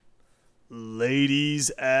Ladies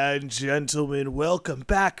and gentlemen, welcome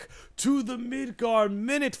back to the Midgar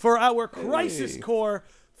Minute for our Crisis Core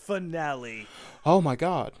finale. Oh my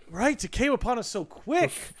god. Right, it came upon us so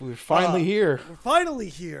quick. We're finally here. We're finally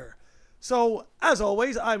here. So, as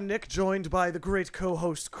always, I'm Nick, joined by the great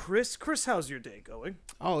co-host Chris. Chris, how's your day going?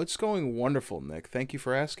 Oh, it's going wonderful, Nick. Thank you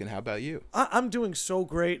for asking. How about you? I'm doing so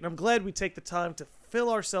great, and I'm glad we take the time to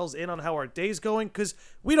fill ourselves in on how our day's going, because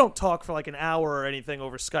we don't talk for like an hour or anything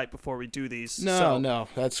over Skype before we do these. No,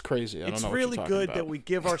 that's crazy. I don't it's know what really you're talking good about. that we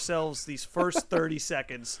give ourselves these first 30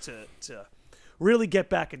 seconds to really get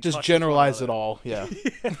back in touch. Just generalize it all, yeah.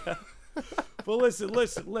 But listen.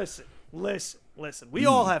 We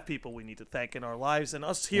all have people we need to thank in our lives, and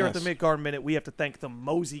us here at the Yes. Midgar Minute, we have to thank the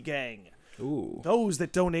Mosey Gang. Ooh. Those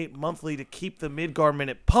that donate monthly to keep the Midgar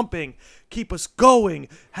Minute pumping, keep us going,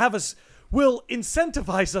 will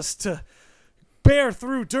incentivize us to bear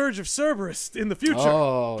through Dirge of Cerberus in the future.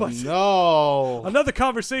 Oh, But no. another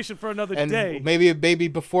conversation for another And day. maybe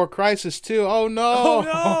before Crisis, too. Oh, no. Oh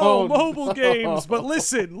no, mobile games. But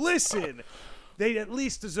listen. They at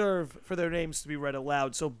least deserve for their names to be read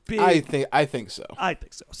aloud. So big. I think so. I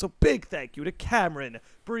think so. So big thank you to Cameron,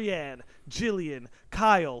 Brienne, Jillian,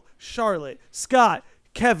 Kyle, Charlotte, Scott,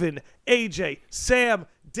 Kevin, AJ, Sam,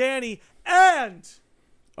 Danny, and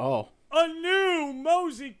Oh. a new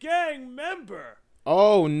Mosey Gang member,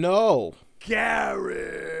 Oh, no.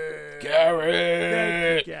 Garrett.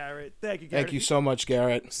 Garrett. Thank you, Garrett. Thank you so much,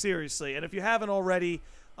 Garrett. Seriously. And if you haven't already,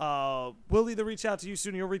 we'll either reach out to you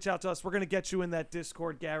soon or you'll reach out to us. We're going to get you in that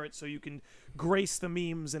Discord, Garrett, so you can grace the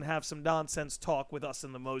memes and have some nonsense talk with us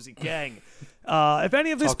in the Mosey Gang. If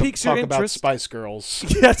any of this piques your Talk about interest... Spice Girls.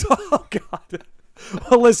 Yes, oh, God.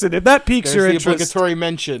 Well, listen, if that piques There's your the interest... obligatory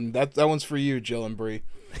mention. That one's for you, Jill and Bree.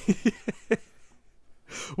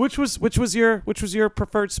 Which was your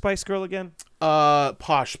preferred Spice Girl again?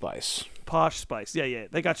 Posh Spice. Posh Spice. Yeah.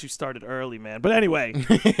 They got you started early, man. But anyway,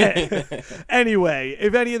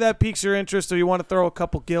 if any of that piques your interest or you want to throw a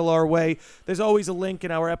couple gil our way, there's always a link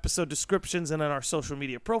in our episode descriptions and in our social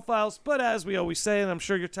media profiles. But as we always say, and I'm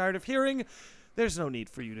sure you're tired of hearing, there's no need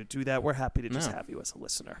for you to do that. We're happy to just have you as a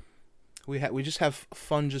listener. We just have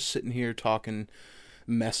fun just sitting here talking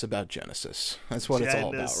mess about Genesis. That's what it's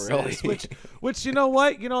all about, really. Which you know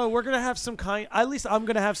what? We're gonna have some at least I'm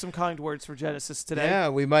gonna have some kind words for Genesis today. Yeah,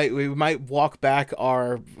 we might walk back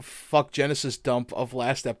our fuck Genesis dump of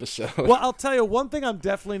last episode. Well, I'll tell you, one thing I'm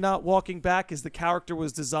definitely not walking back is the character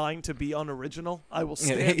was designed to be unoriginal. I will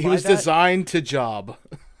stand by that. He was designed to job.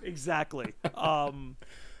 Exactly. A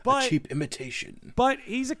cheap imitation. But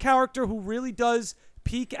he's a character who really does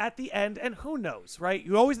peak at the end, and who knows, right?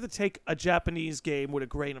 You always have to take a Japanese game with a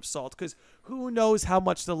grain of salt, because who knows how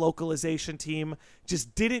much the localization team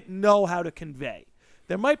just didn't know how to convey.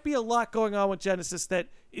 There might be a lot going on with Genesis that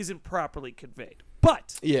isn't properly conveyed.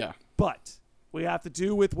 But we have to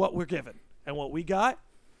do with what we're given. And what we got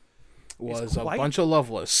was a bunch of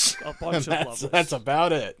Loveless. A bunch of Loveless. That's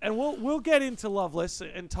about it. And we'll get into Loveless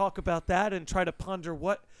and talk about that and try to ponder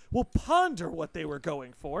what they were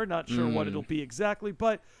going for. Not sure what it'll be exactly,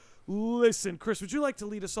 but listen, Chris, would you like to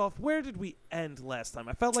lead us off? Where did we end last time?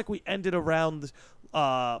 I felt like we ended around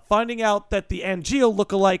finding out that the Angeal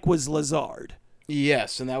lookalike was Lazard.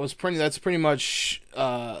 Yes, and that's pretty much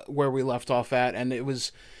where we left off at, and it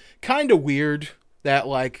was kind of weird that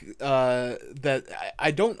that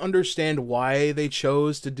I don't understand why they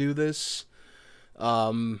chose to do this,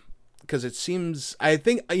 because it seems, I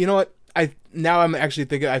think, you know what, I'm actually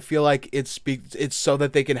thinking, I feel like it's so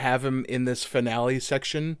that they can have him in this finale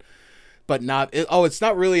section, but it's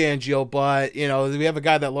not really Angeal, but we have a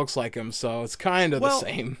guy that looks like him, so it's kind of the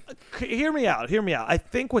same. Hear me out. I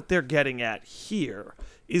think what they're getting at here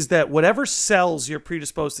is that whatever cells you're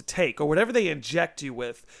predisposed to take, or whatever they inject you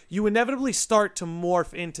with, you inevitably start to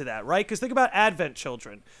morph into that, right? Because think about Advent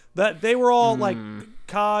Children. That they were all like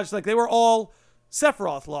Kaj, like they were all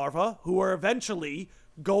Sephiroth larvae who are eventually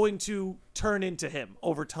going to turn into him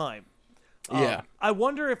over time. Yeah. I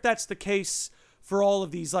wonder if that's the case for all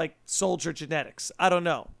of these like soldier genetics. I don't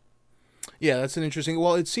know. Yeah, that's an interesting...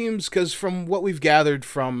 Well, it seems, because from what we've gathered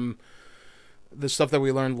from the stuff that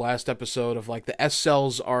we learned last episode of like the S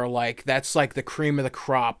cells are like, that's like the cream of the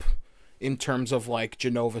crop in terms of like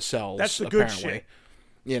Genova cells. That's the apparently.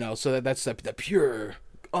 good shit. So that's the pure,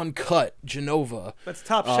 uncut Genova. That's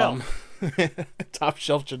top shelf. Top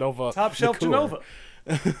shelf Genova. Top shelf liqueur. Genova.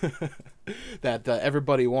 That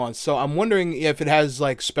everybody wants. So I'm wondering if it has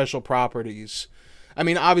like special properties. I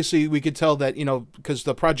mean, obviously we could tell that, because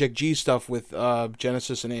the Project G stuff with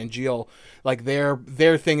Genesis and Angeal, like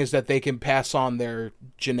their thing is that they can pass on their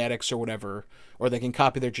genetics or whatever, or they can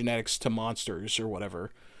copy their genetics to monsters or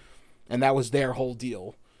whatever. and that was their whole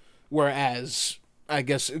deal. Whereas, I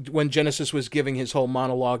guess when Genesis was giving his whole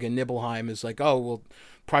monologue in Nibelheim, is like, oh well,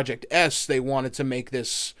 Project S, they wanted to make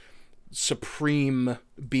this supreme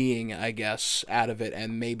being, I guess, out of it,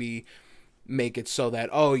 and maybe make it so that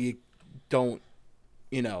you don't,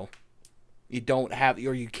 you don't have,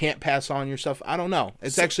 or you can't pass on your stuff. I don't know.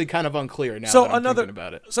 It's actually kind of unclear now that I'm thinking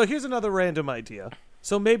about it. So here's another random idea.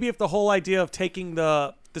 So maybe if the whole idea of taking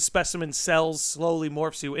the specimen cells slowly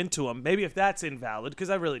morphs you into them, maybe if that's invalid, because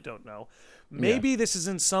I really don't know. Maybe this is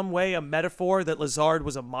in some way a metaphor that Lazard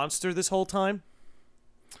was a monster this whole time.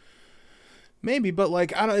 Maybe, but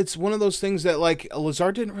like, I don't. It's one of those things that like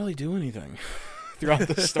Lazard didn't really do anything throughout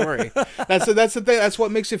the story. That's the thing. That's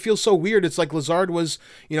what makes it feel so weird. It's like Lazard was,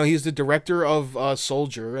 he's the director of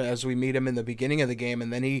Soldier as we meet him in the beginning of the game,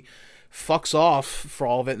 and then he fucks off for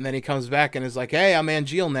all of it, and then he comes back and is like, hey, I'm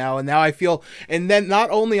Angeal now, and now I feel, and then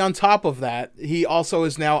not only on top of that, he also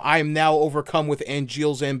is now, I am now overcome with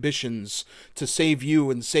Angeal's ambitions to save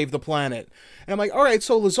you and save the planet. And I'm like, all right,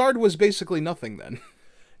 so Lazard was basically nothing then.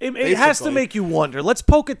 It has to make you wonder. Let's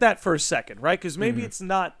poke at that for a second, right? Because maybe it's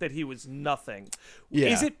not that he was nothing. Yeah.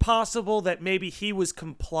 Is it possible that maybe he was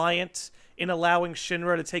compliant in allowing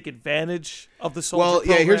Shinra to take advantage of the Soldier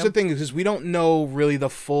program? Yeah, here's the thing, because we don't know really the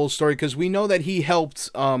full story, because we know that he helped,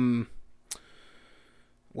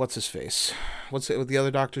 what's his face? What's the other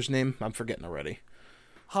doctor's name? I'm forgetting already.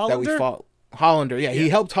 Hollander? Hollander, yeah. He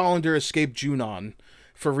helped Hollander escape Junon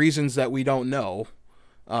for reasons that we don't know,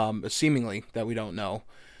 seemingly that we don't know.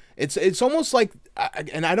 It's almost like,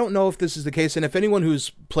 and I don't know if this is the case, and if anyone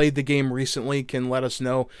who's played the game recently can let us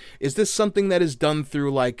know, is this something that is done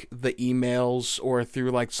through like the emails or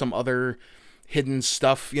through like some other hidden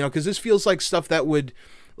stuff? Because this feels like stuff that would,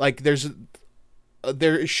 like,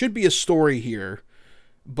 there should be a story here,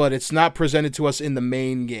 but it's not presented to us in the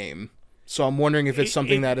main game. So I'm wondering if it's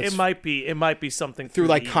something that it's... It might be something through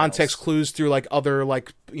like context clues, through like other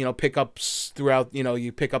like, pickups throughout,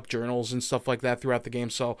 you pick up journals and stuff like that throughout the game.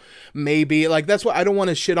 So maybe, like, that's why I don't want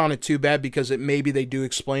to shit on it too bad, because maybe they do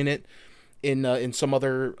explain it in some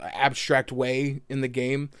other abstract way in the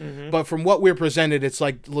game. Mm-hmm. But from what we're presented, it's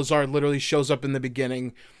like Lazard literally shows up in the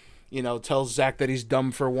beginning, tells Zack that he's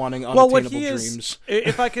dumb for wanting unattainable dreams.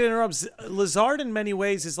 If I can interrupt, Lazard in many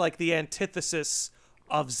ways is like the antithesis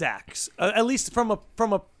of Zack's, at least from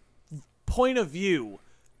a point of view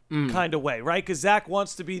kind of way, right? Because Zack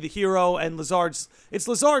wants to be the hero, and it's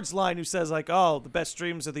Lazard's line who says like, "Oh, the best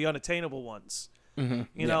dreams are the unattainable ones." Mm-hmm.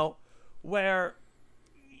 You know, where,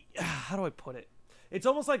 how do I put it? It's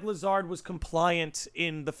almost like Lazard was compliant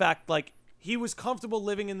in the fact, like, he was comfortable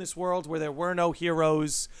living in this world where there were no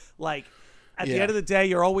heroes. Like, at the end of the day,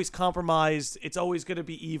 you're always compromised. It's always going to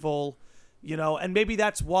be evil, and maybe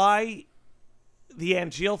that's why the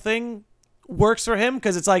Angeal thing works for him,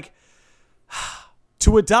 because it's like,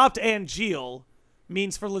 to adopt Angeal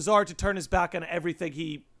means for Lazard to turn his back on everything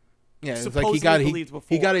he supposedly believed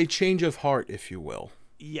before. He got a change of heart, if you will.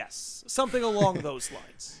 Yes, something along those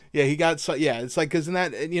lines. Yeah, he got it's like, because in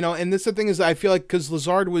that, and this the thing is, I feel like because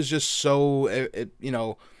Lazard was just so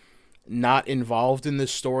not involved in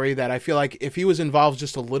this story, that I feel like if he was involved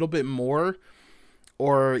just a little bit more,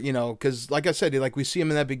 or because like I said, like we see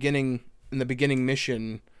him in the beginning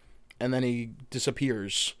mission, and then he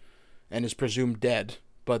disappears and is presumed dead.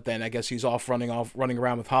 But then I guess he's running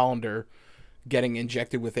around with Hollander, getting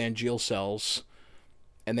injected with Angeal cells,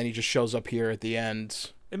 and then he just shows up here at the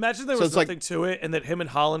end. Imagine there was nothing to it, and that him and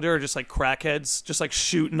Hollander are just like crackheads, just like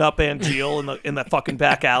shooting up Angeal in the fucking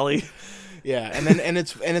back alley. Yeah, and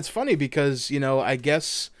it's funny because I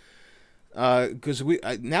guess because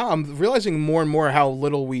now I'm realizing more and more how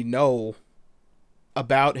little we know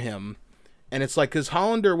about him. And it's like, because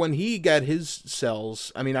Hollander, when he got his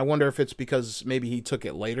cells, I mean, I wonder if it's because maybe he took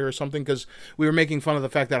it later or something, because we were making fun of the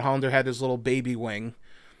fact that Hollander had his little baby wing,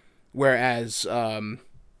 whereas our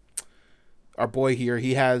boy here,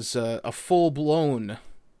 he has a full-blown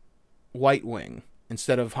white wing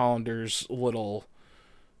instead of Hollander's little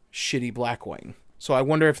shitty black wing. So I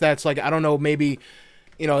wonder if that's like, I don't know, maybe,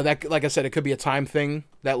 that, like I said, it could be a time thing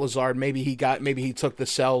that Lazard, maybe he took the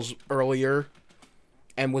cells earlier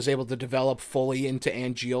and was able to develop fully into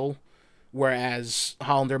Angeal, whereas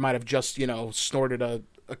Hollander might have just, snorted a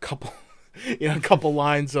couple, a couple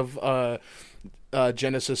lines of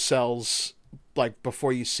Genesis cells, like,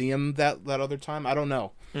 before you see him that other time. I don't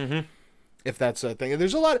know if that's a thing.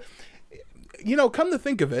 There's a lot, come to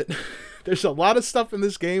think of it, there's a lot of stuff in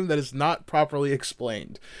this game that is not properly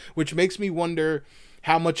explained, which makes me wonder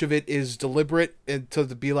how much of it is deliberate to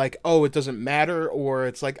be like, oh, it doesn't matter, or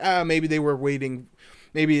it's like, maybe they were waiting.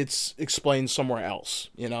 Maybe it's explained somewhere else,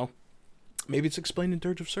 Maybe it's explained in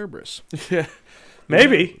Dirge of Cerberus. Yeah,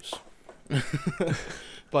 maybe.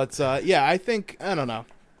 But yeah, I think I don't know.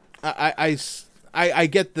 I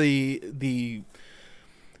get the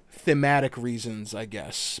thematic reasons, I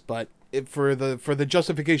guess, but for the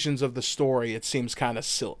justifications of the story, it seems kind of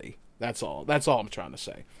silly. That's all I'm trying to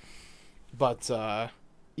say. But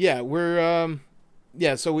yeah, we're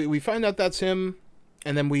so we find out that's him,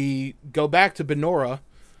 and then we go back to Benora,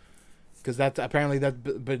 because that's apparently that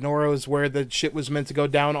Benora is where the shit was meant to go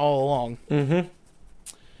down all along. Mm-hmm.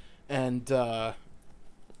 And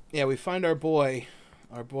yeah, we find our boy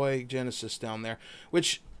Genesis down there,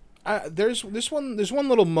 which there's one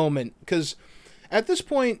little moment, because at this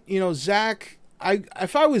point, Zack,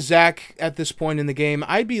 if I was Zack at this point in the game,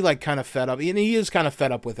 I'd be like kind of fed up, and he is kind of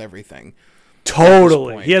fed up with everything.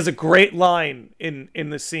 Totally. He has a great line in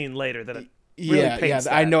the scene later that really paints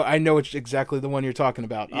that. I know it's exactly the one you're talking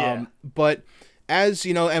about. Yeah. But as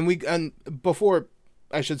and before,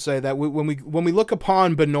 I should say that when we look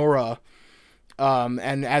upon Benora,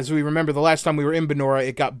 and as we remember the last time we were in Benora,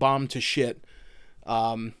 it got bombed to shit.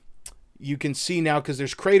 You can see now, because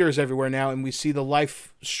there's craters everywhere now, and we see the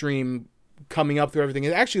life stream coming up through everything.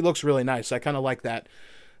 It actually looks really nice. I kind of like that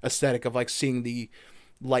aesthetic of like seeing the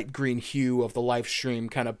light green hue of the life stream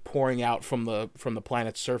kind of pouring out from the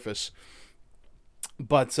planet's surface.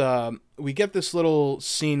 But we get this little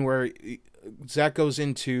scene where Zack goes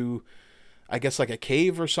into, I guess, like a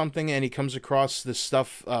cave or something, and he comes across this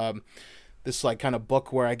stuff, this like kind of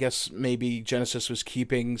book where I guess maybe Genesis was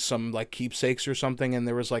keeping some like keepsakes or something, and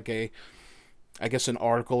there was like an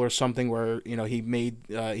article or something where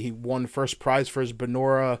he won first prize for his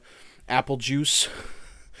Benora apple juice.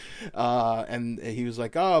 And he was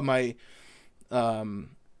like, oh, my,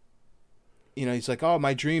 he's like, oh,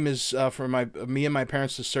 my dream is for me and my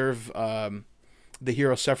parents to serve the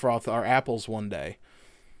hero Sephiroth our apples one day.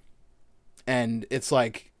 And it's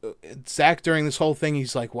like Zack during this whole thing,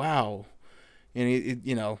 he's like, wow, and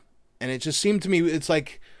and it just seemed to me,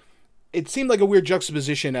 it seemed like a weird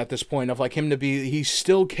juxtaposition at this point of like him he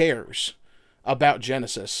still cares about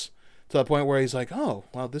Genesis to the point where he's like, oh,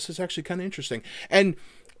 well, this is actually kind of interesting. And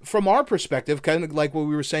from our perspective, kind of like what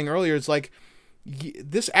we were saying earlier, it's like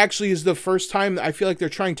this actually is the first time I feel like they're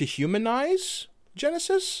trying to humanize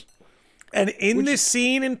Genesis. And in this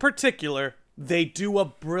scene in particular, they do a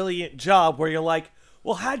brilliant job where you're like,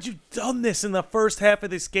 well, had you done this in the first half of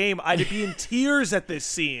this game, I'd be in tears at this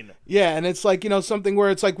scene. Yeah, and it's like, something where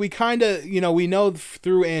it's like we kind of, we know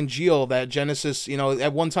through Angeal that Genesis,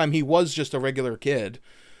 at one time he was just a regular kid,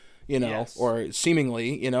 yes. Or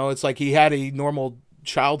seemingly, it's like he had a normal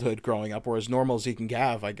childhood growing up, or as normal as he can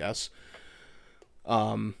have, I guess.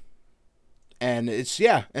 And it's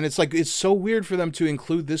like, it's so weird for them to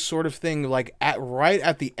include this sort of thing like right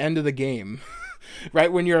at the end of the game.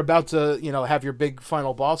 Right when you're about to, have your big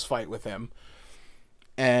final boss fight with him.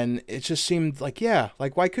 And it just seemed like,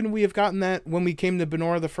 why couldn't we have gotten that when we came to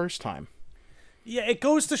Benora the first time? Yeah, it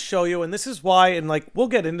goes to show you, and this is why, and like, we'll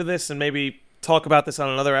get into this and maybe talk about this on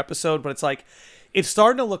another episode, but it's like, it's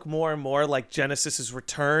starting to look more and more like Genesis's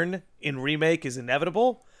return in Remake is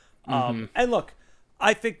inevitable. And look,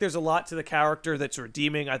 I think there's a lot to the character that's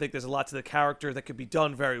redeeming. I think there's a lot to the character that could be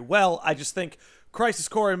done very well. I just think Crisis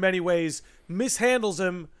Core in many ways mishandles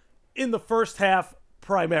him in the first half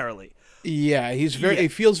primarily. Yeah, it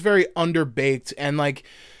feels very underbaked, and like,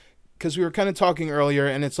 because we were kind of talking earlier,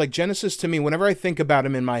 and it's like Genesis to me, whenever I think about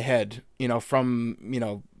him in my head, from,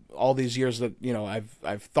 all these years that,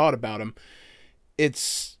 I've thought about him,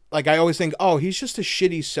 it's like I always think, oh, he's just a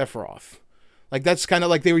shitty Sephiroth. Like that's kind of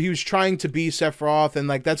like he was trying to be Sephiroth, and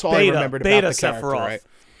like that's all I remembered about the character, Sephiroth. right?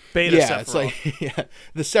 Beta yeah, Sephiroth. It's like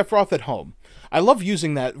the Sephiroth at home. I love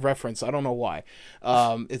using that reference. I don't know why.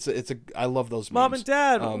 I love those memes. Mom and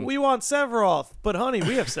Dad, we want Sephiroth, but honey,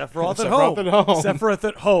 we have Sephiroth at Sephiroth home. at home. Sephiroth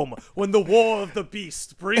at home. When the war of the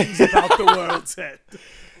beast brings about the world's end.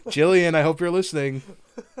 Jillian, I hope you're listening.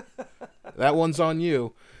 That one's on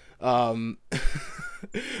you. But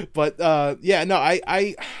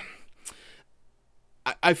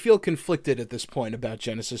I feel conflicted at this point about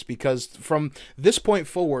Genesis, because from this point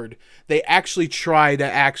forward, they actually try to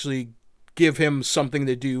actually give him something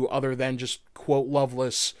to do other than just quote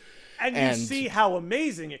Loveless. And you see how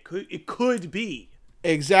amazing it could be.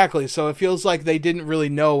 Exactly. So it feels like they didn't really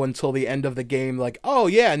know until the end of the game, like, oh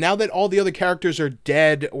yeah, now that all the other characters are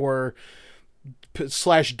dead or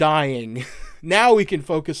 / dying, now we can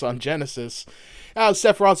focus on Genesis.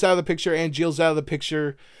 Sephiroth's out of the picture, Angeal's out of the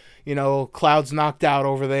picture, Cloud's knocked out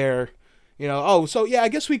over there. So yeah, I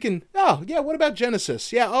guess we can, what about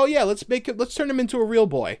Genesis? Yeah, let's turn him into a real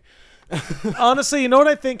boy. Honestly, you know what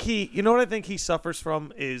I think he suffers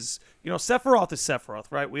from is, Sephiroth is Sephiroth,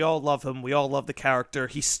 right? We all love him. We all love the character.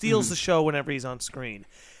 He steals the show whenever he's on screen.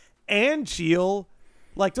 Angeal,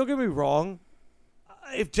 like, don't get me wrong,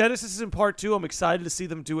 if Genesis is in part 2, I'm excited to see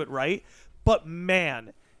them do it right. But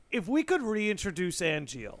man, if we could reintroduce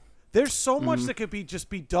Angeal, there's so much that could be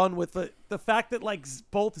done with the fact that, like,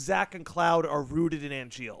 both Zack and Cloud are rooted in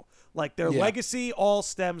Angeal. Like, their legacy all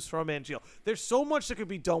stems from Angeal. There's so much that could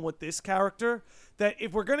be done with this character that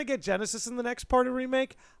if we're going to get Genesis in the next part of the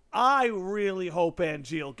remake, I really hope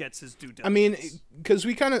Angeal gets his due diligence. I mean, because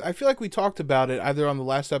I feel like we talked about it either on the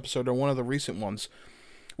last episode or one of the recent ones,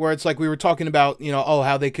 where it's like we were talking about,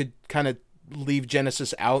 how they could kind of leave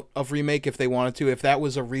Genesis out of remake if they wanted to. If that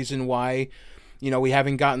was a reason why, we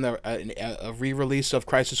haven't gotten a re-release of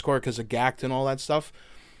Crisis Core because of GACT and all that stuff.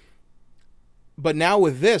 But now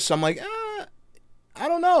with this, I'm like, I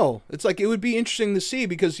don't know. It's like, it would be interesting to see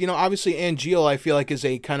because, obviously Angeal, I feel like, is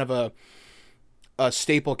a kind of a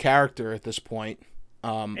staple character at this point.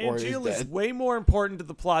 Angeal is way more important to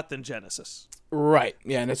the plot than Genesis. Right.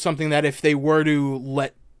 Yeah, and it's something that if they were to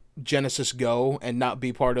let Genesis go and not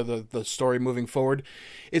be part of the story moving forward,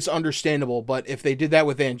 it's understandable. But if they did that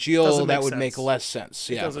with Angeal, that would make less sense.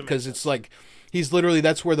 Yeah, because it's like he's literally,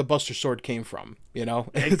 that's where the Buster Sword came from.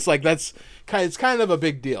 It's like it's kind of a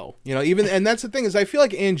big deal. Even, and that's the thing is I feel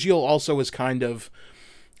like Angeal also is kind of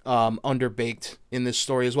underbaked in this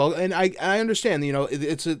story as well, and I understand.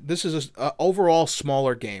 This is a overall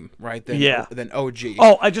smaller game, right? Than OG.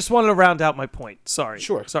 Oh, I just wanted to round out my point. Sorry,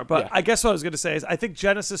 but yeah. I guess what I was going to say is I think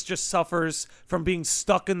Genesis just suffers from being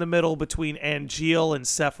stuck in the middle between Angeal and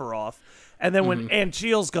Sephiroth, and then when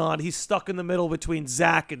Angeal's gone, he's stuck in the middle between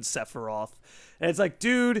Zack and Sephiroth, and it's like,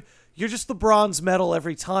 dude, you're just the bronze medal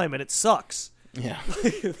every time, and it sucks. Yeah,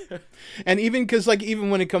 and even because even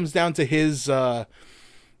when it comes down to his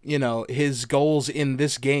his goals in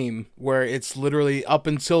this game, where it's literally up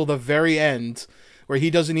until the very end, where he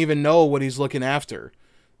doesn't even know what he's looking after,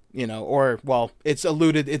 it's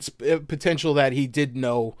alluded, it's potential that he did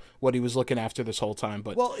know what he was looking after this whole time.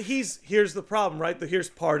 But here's the problem, right? Here's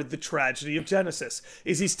part of the tragedy of Genesis,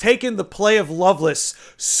 is he's taken the play of Loveless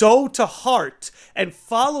so to heart and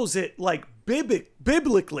follows it like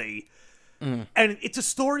biblically, and it's a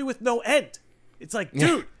story with no end. It's like,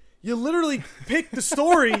 dude, you literally picked the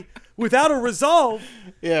story without a resolve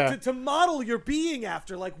to model your being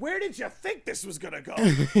after. Like, where did you think this was going to go?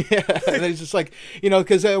 And it's just like,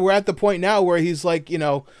 because we're at the point now where he's like,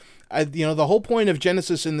 the whole point of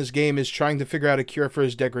Genesis in this game is trying to figure out a cure for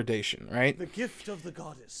his degradation, right? The gift of the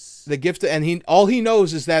goddess. The gift, and all he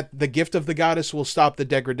knows is that the gift of the goddess will stop the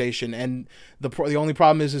degradation, and the only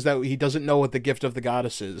problem is that he doesn't know what the gift of the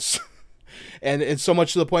goddess is. And it's so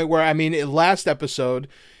much to the point where, in last episode,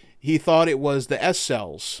 he thought it was the S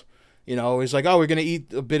cells. He's like, oh, we're going to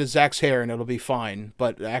eat a bit of Zack's hair and it'll be fine.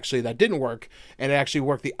 But actually that didn't work. And it actually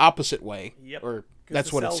worked the opposite way. Yep. Or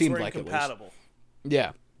that's what it seemed like at least.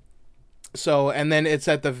 Yeah. So, and then it's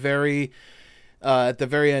at the very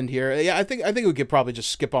end here. Yeah, I think we could probably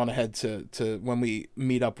just skip on ahead to when we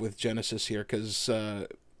meet up with Genesis here. Because,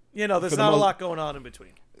 there's not a lot going on in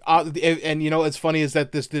between. And it's funny is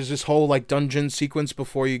that there's this whole like dungeon sequence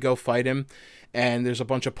before you go fight him. And there's a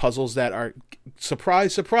bunch of puzzles that are,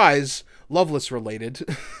 surprise, Loveless related.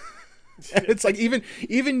 And it's like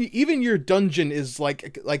even your dungeon is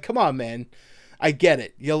like come on, man, I get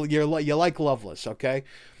it. You like Loveless, okay?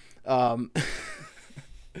 But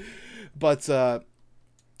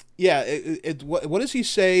what does he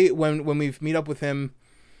say when we meet up with him?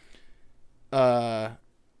 The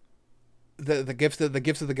gift of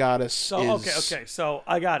the goddess. So okay. So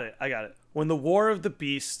I got it. When the War of the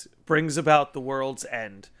Beast brings about the world's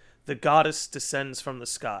end, the goddess descends from the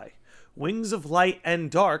sky. Wings of light and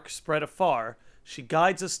dark spread afar. She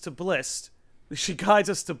guides us to bliss.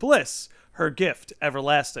 Her gift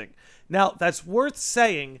everlasting. Now, that's worth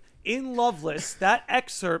saying. In Loveless, that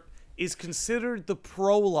excerpt is considered the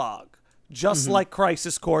prologue, just like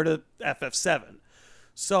Crisis Core to FF7.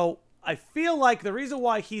 So I feel like the reason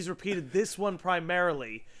why he's repeated this one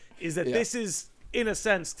primarily is that this is, in a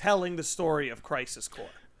sense, telling the story of Crisis Core.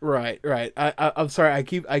 Right. I'm sorry.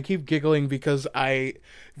 I keep giggling because I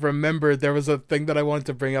remember there was a thing that I wanted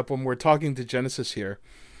to bring up when we're talking to Genesis here.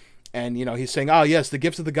 And, he's saying, oh, yes, the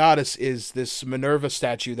gift of the goddess is this Minerva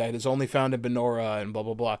statue that is only found in Benora and blah,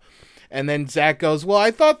 blah, blah. And then Zack goes, well, I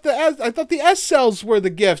thought the S cells were the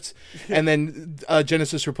gift. And then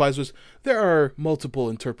Genesis replies there are multiple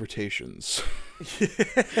interpretations.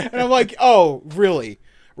 And I'm like, oh, really?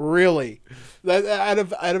 That out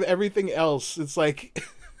of everything else, it's like,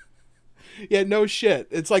 yeah, no shit.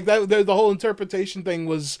 It's like that. The whole interpretation thing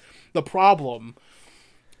was the problem.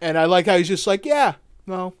 And I like how he's just like, yeah,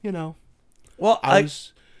 well, you know, Well,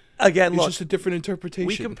 it's look, just a different interpretation.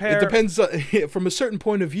 we compare. It depends from a certain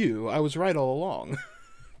point of view. I was right all along,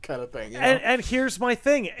 kind of thing. You know? And here's my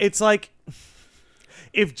thing. It's like,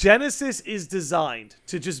 if Genesis is designed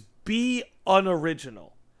to just be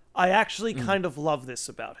unoriginal, I actually kind of love this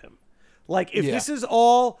about him. Like, if this is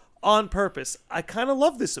all on purpose, I kind of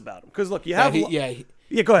love this about him. Because, look, you have... go ahead.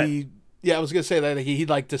 I was going to say that he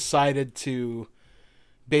like, decided to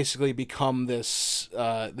basically become this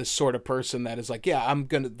this sort of person that is like,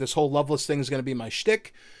 this whole Loveless thing is going to be my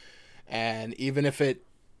shtick. And even if it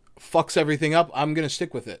fucks everything up, I'm going to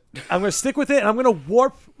stick with it. I'm going to stick with it, and I'm going to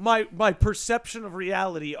warp my perception of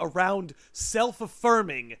reality around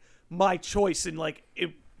self-affirming my choice in, like,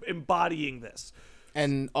 embodying this.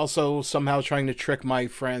 And also somehow trying to trick my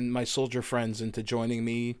soldier friends into joining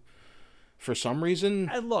me for some reason.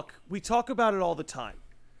 And look, we talk about it all the time.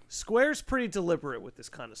 Square's pretty deliberate with this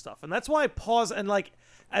kind of stuff. And that's why I pause, and, like,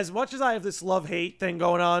 as much as I have this love-hate thing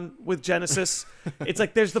going on with Genesis, it's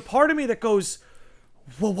like there's the part of me that goes,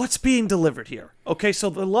 well, what's being delivered here? Okay, so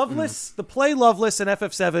the play Loveless and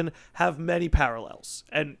FF7 have many parallels.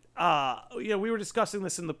 And, we were discussing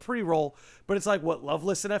this in the pre-roll, but it's like what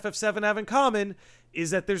Loveless and FF7 have in common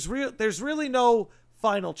is that there's really no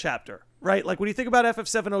final chapter, right? Like, when you think about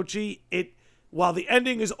FF7 OG, while the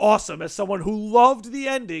ending is awesome, as someone who loved the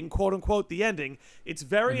ending, quote unquote, the ending, it's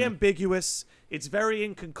very ambiguous. It's very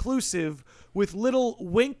inconclusive with little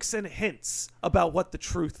winks and hints about what the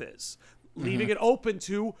truth is, leaving it open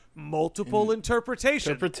to multiple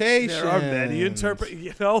interpretations. There are many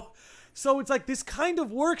So it's like this kind of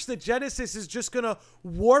works that Genesis is just going to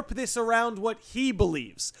warp this around what he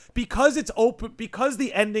believes because it's open, because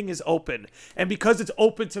the ending is open and because it's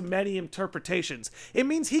open to many interpretations. It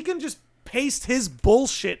means he can just paste his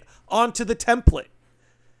bullshit onto the template.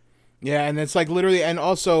 Yeah, and it's like literally, and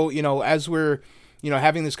also, as we're,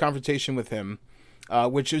 having this confrontation with him,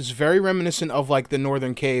 which is very reminiscent of like the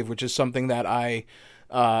Northern Cave, which is something that I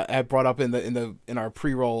had brought up in our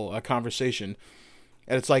pre-roll conversation.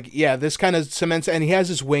 And it's like, yeah, this kind of cements, and he has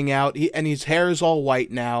his wing out, and his hair is all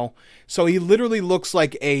white now, so he literally looks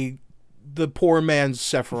like the poor man's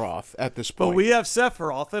Sephiroth at this point. But we have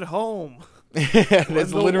Sephiroth at home. It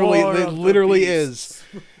literally is.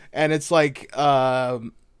 And it's like that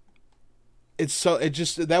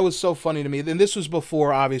was so funny to me. And this was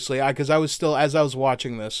before, obviously, because I was still, as I was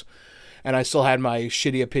watching this, and I still had my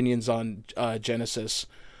shitty opinions on Genesis.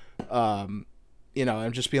 I'm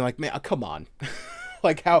just being like, man, come on.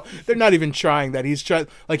 Like, how they're not even trying that. He's trying,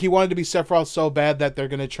 like, he wanted to be Sephiroth so bad that they're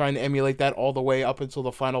going to try and emulate that all the way up until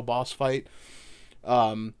the final boss fight.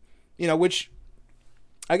 Which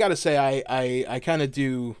I got to say, I kind of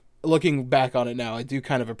do, looking back on it now, I do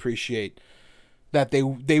kind of appreciate that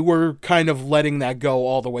they were kind of letting that go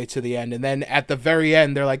all the way to the end. And then at the very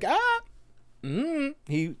end, they're like,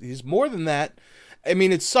 he's more than that. I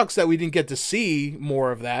mean, it sucks that we didn't get to see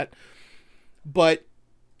more of that, but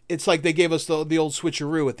it's like they gave us the old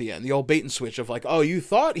switcheroo at the end, the old bait and switch of like, oh, you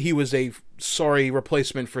thought he was a sorry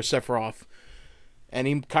replacement for Sephiroth, and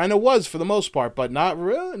he kind of was for the most part, but not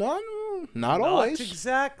really, not always. Not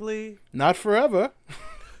exactly. Not forever.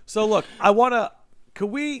 So look, could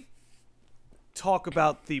we talk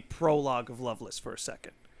about the prologue of Loveless for a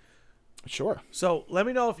second? Sure. So let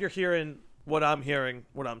me know if you're hearing what I'm hearing.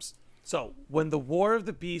 So when the War of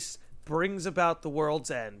the Beasts brings about the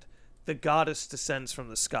world's end, the goddess descends from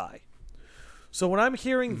the sky. So when I'm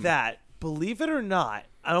hearing that, believe it or not,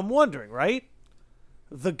 I'm wondering, right?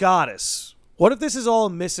 The goddess. What if this is all a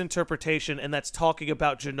misinterpretation and that's talking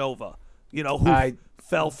about Jenova, who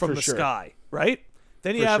fell from the sky, right?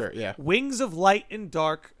 Then you have wings of light and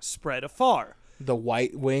dark spread afar. The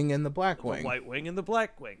white wing and the black wing. The white wing and the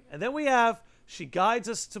black wing. And then we have, she guides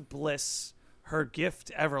us to bliss, her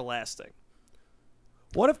gift everlasting.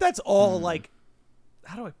 What if that's all like,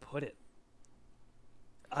 how do I put it?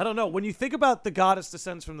 I don't know. When you think about the goddess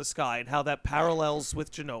descends from the sky and how that parallels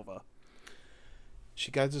with Jenova. She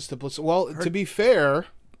guides us to bliss. Well, to be fair,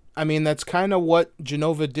 I mean, that's kind of what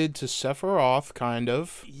Jenova did to Sephiroth, kind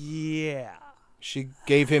of. Yeah. She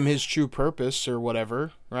gave him his true purpose or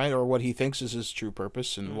whatever, right? Or what he thinks is his true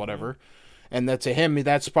purpose and whatever. And that to him,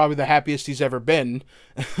 that's probably the happiest he's ever been.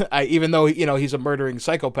 Even though, he's a murdering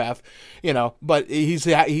psychopath, but he's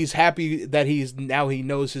happy that he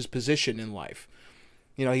knows his position in life.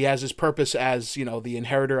 He has his purpose as, the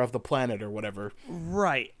inheritor of the planet or whatever.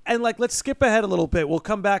 Right. And, let's skip ahead a little bit. We'll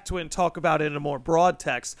come back to it and talk about it in a more broad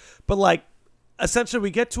text. But, essentially we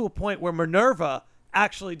get to a point where Minerva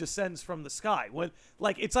actually descends from the sky. When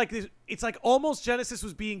it's like almost Genesis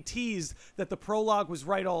was being teased that the prologue was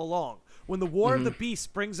right all along. When the War of the Beasts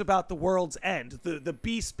brings about the world's end, the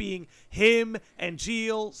beast being him,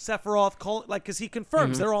 Angeal, Sephiroth, because he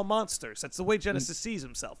confirms they're all monsters. That's the way Genesis sees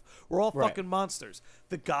himself. We're all fucking monsters.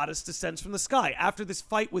 The goddess descends from the sky. After this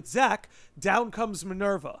fight with Zack, down comes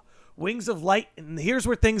Minerva. Wings of light, and here's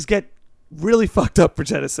where things get really fucked up for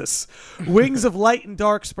Genesis. Wings of light and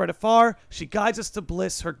dark spread afar. She guides us to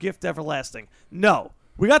bliss, her gift everlasting. No.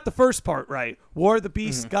 We got the first part right. War of the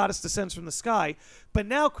Beasts, goddess descends from the sky. But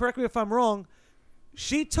now, correct me if I'm wrong,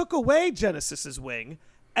 she took away Genesis's wing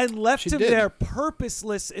and left him there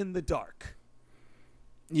purposeless in the dark.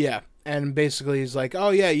 Yeah, and basically he's like,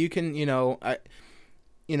 oh yeah, you can,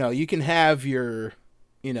 you can have your,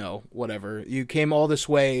 whatever. You came all this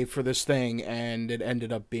way for this thing, and it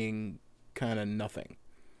ended up being kind of nothing,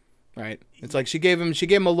 right? It's like she gave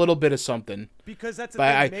him a little bit of something. Because that's the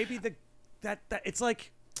thing. Maybe that it's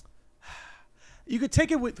like you could take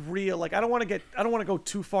it with real, like I don't want to go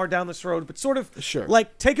too far down this road, but sort of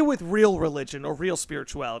like take it with real religion or real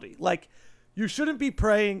spirituality. Like you shouldn't be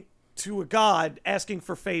praying to a god asking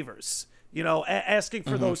for favors, asking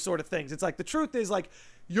for those sort of things. It's like the truth is like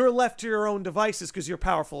you're left to your own devices because you're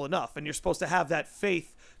powerful enough and you're supposed to have that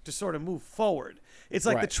faith to sort of move forward. It's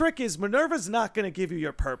like the trick is Minerva's not going to give you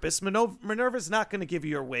your purpose. Minerva's not going to give you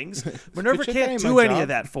your wings. Minerva can't do any of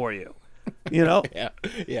that for you.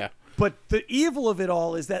 Yeah. But the evil of it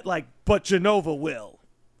all is that, but Jenova will.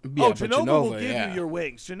 Yeah, Jenova will give you your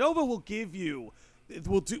wings. Jenova will give you,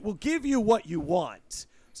 will give you what you want,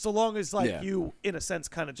 so long as you, in a sense,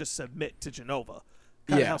 kind of just submit to Jenova.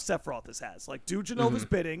 Kind of how Sephiroth has. Like, do Jenova's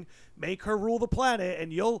bidding, make her rule the planet,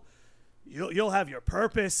 and you'll have your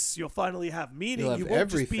purpose. You'll finally have meaning. You won't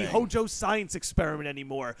just be Hojo's science experiment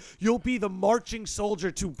anymore. You'll be the marching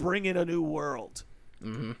soldier to bring in a new world.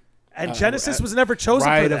 Mm-hmm. And Genesis was never chosen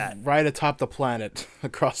for that. Right atop the planet,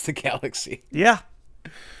 across the galaxy. Yeah,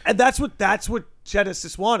 and that's what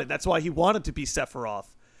Genesis wanted. That's why he wanted to be Sephiroth,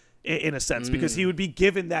 in a sense, because he would be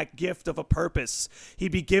given that gift of a purpose.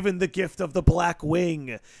 He'd be given the gift of the black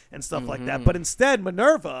wing and stuff like that. But instead,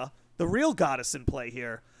 Minerva, the real goddess in play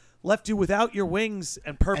here, left you without your wings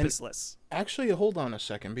and purposeless. And actually, hold on a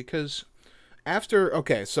second, because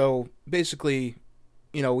so basically,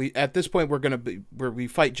 we at this point we're gonna be where we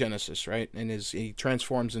fight Genesis, right? And he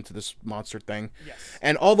transforms into this monster thing. Yes.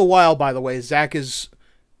 And all the while, by the way, Zack is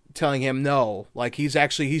telling him no. Like he's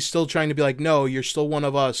still trying to be like, no, you're still one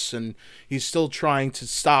of us, and he's still trying to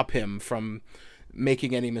stop him from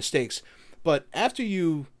making any mistakes. But after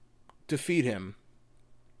you defeat him,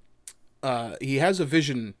 he has a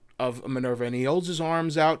vision of Minerva, and he holds his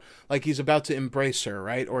arms out like he's about to embrace her,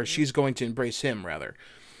 right? Or she's going to embrace him, rather.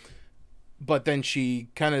 But then she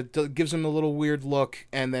kind of gives him a little weird look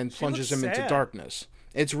and then plunges him into darkness.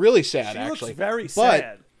 It's really sad, actually. She looks very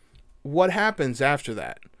sad. But what happens after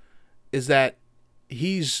that is that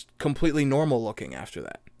he's completely normal looking after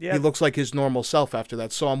that. Yeah. He looks like his normal self after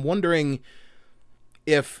that. So I'm wondering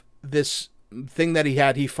if this thing that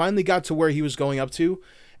he finally got to where he was going up to,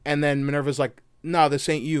 and then Minerva's like, no, this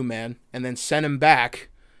ain't you, man. And then sent him back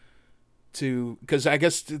to, because I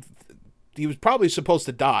guess he was probably supposed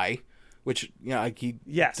to die. Which,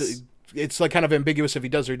 it's like kind of ambiguous if he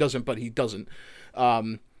does or he doesn't, but he doesn't.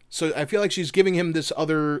 So I feel like she's giving him this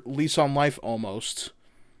other lease on life almost.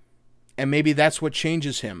 And maybe that's what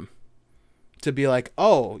changes him to be like,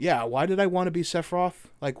 oh, yeah, why did I want to be Sephiroth?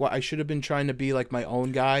 Like, I should have been trying to be like my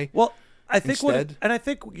own guy. Well, I think I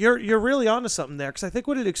think you're really onto something there, because I think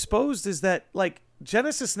what it exposed is that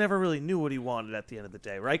Genesis never really knew what he wanted at the end of the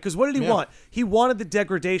day, right? Because what did he want? He wanted the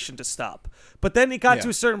degradation to stop, but then he got to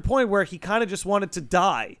a certain point where he kind of just wanted to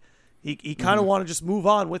die. He kind of wanted to just move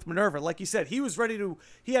on with Minerva, like you said. He was ready to.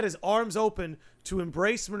 He had his arms open to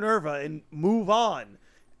embrace Minerva and move on,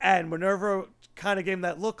 and Minerva kind of gave him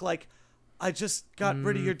that look like, I just got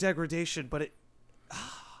rid of your degradation, but it.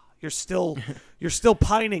 You're still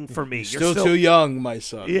pining for me. You're still too young, my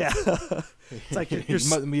son. Yeah. It's like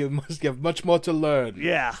you must have much more to learn.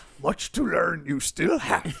 Yeah, much to learn. You still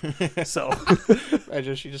have. So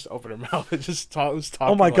she just opened her mouth and was talking.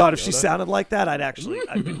 Oh my God! If she sounded like that, I'd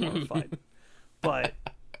be horrified. But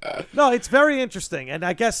no, it's very interesting, and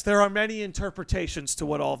I guess there are many interpretations to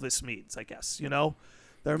what all this means. I guess there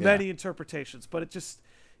are many interpretations, but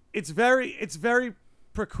it's very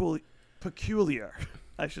peculiar.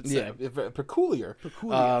 I should say. Yeah, peculiar.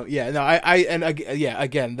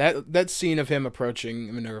 Again, that scene of him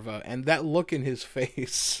approaching Minerva and that look in his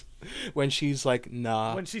face when she's like,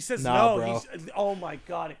 nah. When she says nah, no, bro. oh my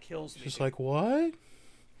God, it kills me. She's like, what?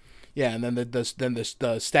 Yeah, and then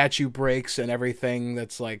the statue breaks and everything.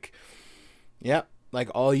 That's like, yeah, like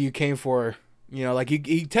all you came for. You know, like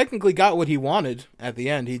he technically got what he wanted at the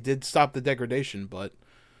end. He did stop the degradation, but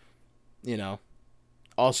you know,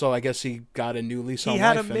 also I guess he got a new lease on life. He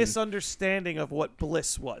had a misunderstanding of what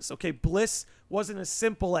bliss was. Okay, bliss wasn't as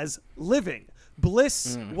simple as living.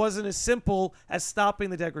 Bliss wasn't as simple as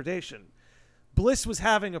stopping the degradation. Bliss was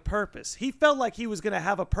having a purpose. He felt like he was going to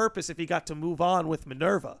have a purpose if he got to move on with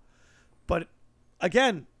Minerva. But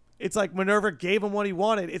again, it's like Minerva gave him what he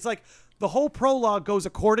wanted. It's like the whole prologue goes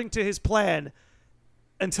according to his plan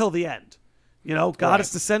until the end. You know,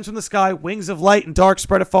 Goddess descends from the sky, wings of light and dark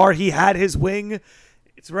spread afar. He had his wing.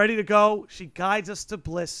 It's ready to go. She guides us to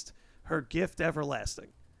bliss, her gift everlasting.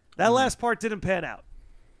 That last part didn't pan out.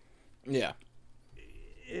 Yeah.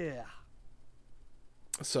 Yeah.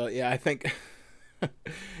 So, yeah, I think...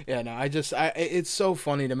 yeah, no, it's so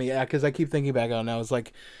funny to me, yeah, because I keep thinking back on it now. It's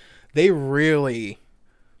like, they really...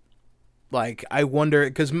 Like, I wonder,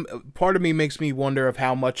 because part of me makes me wonder of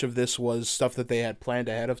how much of this was stuff that they had planned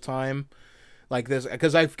ahead of time. Like this,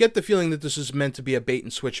 because I get the feeling that this is meant to be a bait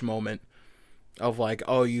and switch moment of like,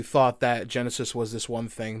 oh, you thought that Genesis was this one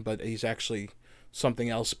thing, but he's actually something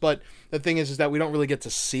else. But the thing is that we don't really get to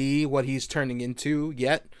see what he's turning into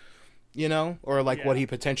yet, you know, or like what he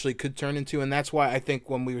potentially could turn into. And that's why I think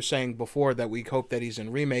when we were saying before that we hope that he's in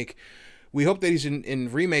remake, we hope that he's in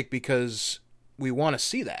remake because we want to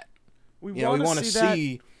see that. We want to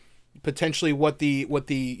see potentially what the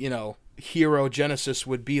you know, hero Genesis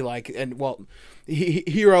would be like, and well,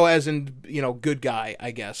 hero as in, you know, good guy,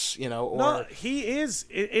 I guess, you know. Or no, he is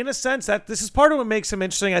in a sense that this is part of what makes him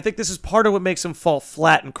interesting. I think this is part of what makes him fall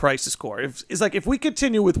flat in Crisis Core. Is like if we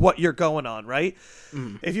continue with what you're going on, right?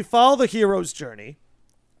 If you follow the hero's journey,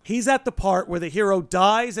 he's at the part where the hero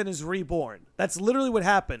dies and is reborn. That's literally what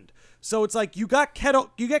happened. So it's like you get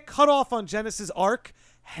cut off on Genesis' arc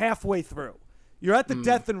halfway through. You're at the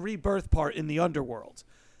death and rebirth part in the underworld.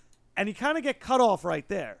 And you kind of get cut off right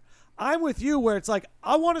there. I'm with you where it's like,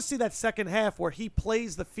 I want to see that second half where he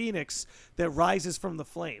plays the phoenix that rises from the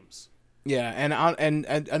flames. Yeah, and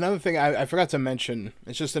another thing I forgot to mention,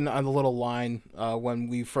 it's just on the little line when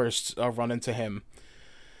we first run into him.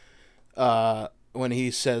 When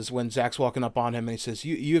he says, when Zack's walking up on him and he says,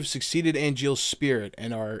 you have succeeded Angeal's spirit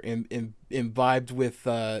and are imbibed with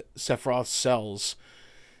Sephiroth's cells.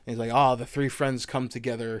 And he's like, oh, the three friends come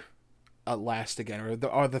together at last again,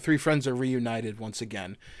 or the three friends are reunited once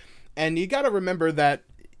again. And you got to remember that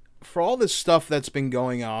for all this stuff that's been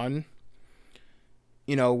going on,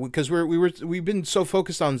 you know, because we've been so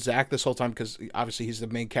focused on Zack this whole time because obviously he's the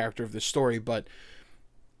main character of this story, but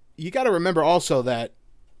you got to remember also that,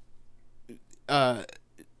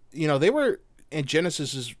 you know, they were in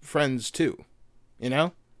Genesis's friends too, you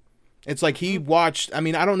know? It's like he watched, I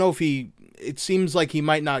mean, I don't know if it seems like he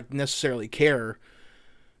might not necessarily care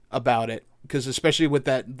about it, because especially with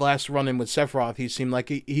that last run-in with Sephiroth, he seemed like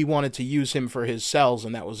he wanted to use him for his cells,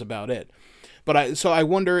 and that was about it. But I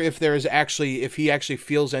wonder if if he actually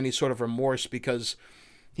feels any sort of remorse, because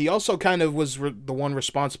he also kind of was the one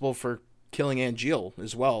responsible for killing Angeal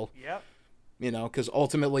as well. Yep. You know, because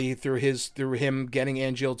ultimately through him getting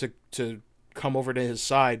Angeal to come over to his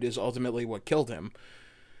side is ultimately what killed him.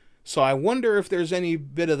 So I wonder if there's any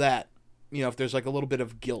bit of that, you know, if there's like a little bit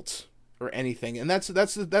of guilt or anything. And that's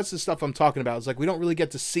the stuff I'm talking about. It's like we don't really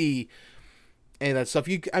get to see any of that stuff.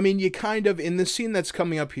 You kind of, in the scene that's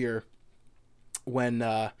coming up here, when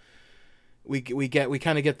we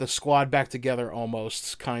kind of get the squad back together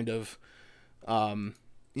almost, kind of,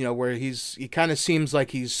 you know, where he kind of seems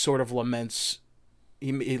like he's sort of laments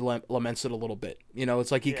it a little bit. You know,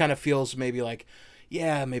 it's like he kind of feels maybe like,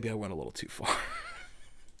 yeah, maybe I went a little too far.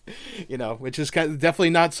 You know, which is definitely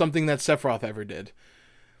not something that Sephiroth ever did.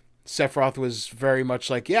 Sephiroth was very much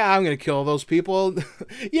like, yeah, I'm going to kill those people.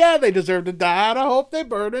 Yeah, they deserve to die, and I hope they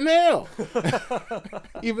burn in hell.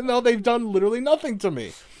 Even though they've done literally nothing to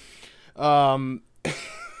me. Well,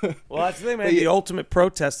 that's the thing, man. The ultimate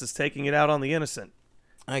protest is taking it out on the innocent.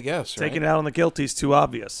 I guess, right? Taking it out on the guilty is too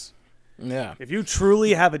obvious. Yeah. If you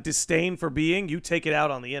truly have a disdain for being, you take it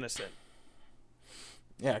out on the innocent.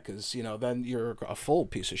 Yeah, because, you know, then you're a full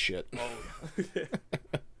piece of shit.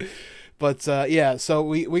 Oh. But, yeah, so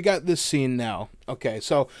we got this scene now. Okay,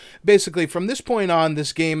 so basically from this point on,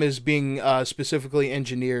 this game is being specifically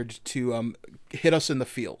engineered to hit us in the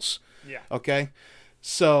feels. Yeah. Okay?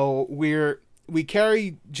 So we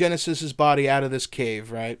carry Genesis's body out of this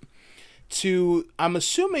cave, right? I'm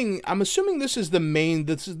assuming this is the main,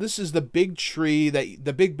 this is the big tree,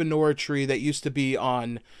 the big Benora tree that used to be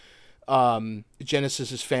on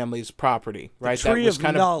Genesis's family's property, right? The tree that was of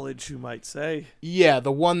kind knowledge, you might say. Yeah,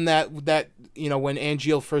 the one that when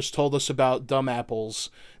Angeal first told us about dumb apples,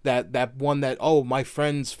 that one that, oh, my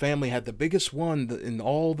friend's family had the biggest one in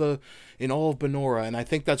all of Benora, and I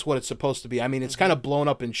think that's what it's supposed to be. I mean, it's kind of blown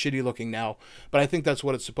up and shitty looking now, but I think that's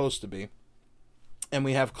what it's supposed to be. And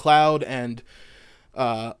we have Cloud and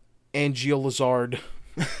Angeal Lizard,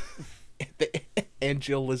 the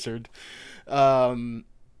Angeal Lizard,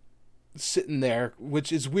 sitting there,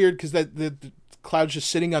 which is weird because the Cloud's just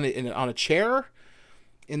sitting on a chair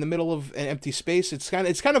in the middle of an empty space. It's kind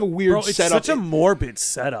of a weird setup. It's such a morbid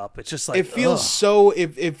setup. It's just like it feels so.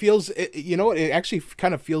 It feels. You know what? It actually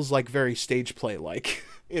kind of feels like very stage play like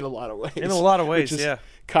in a lot of ways. In a lot of ways, which is yeah.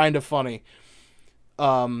 Kind of funny.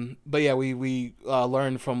 But yeah, we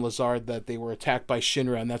learned from Lizard that they were attacked by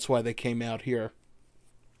Shinra, and that's why they came out here.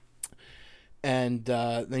 And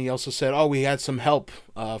then he also said, "Oh, we had some help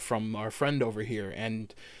from our friend over here."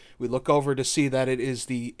 And we look over to see that it is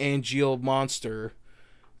the Angeal monster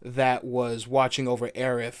that was watching over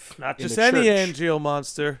Aerith. Not just any Angeal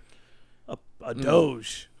monster, a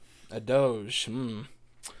Doge. A Doge.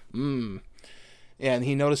 And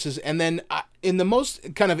he notices, and then in the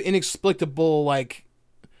most kind of inexplicable, like,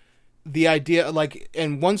 the idea, like,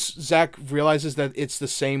 and once Zack realizes that it's the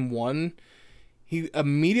same one, he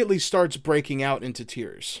immediately starts breaking out into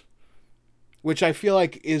tears, which I feel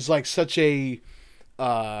like is like such a,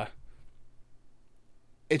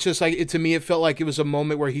 it's just like, to me, it felt like it was a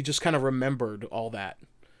moment where he just kind of remembered all that.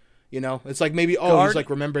 You know, it's like maybe, he's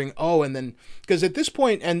like remembering, and then, because at this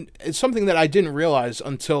point, and it's something that I didn't realize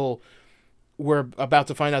until we're about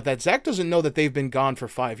to find out, that Zack doesn't know that they've been gone for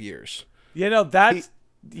 5 years. You know,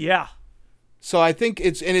 yeah. So I think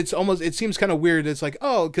it seems kind of weird. It's like,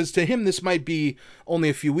 because to him, this might be only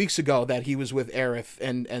a few weeks ago that he was with Aerith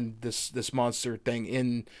and this monster thing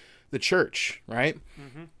in the church, right?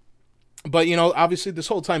 Mm-hmm. But, you know, obviously this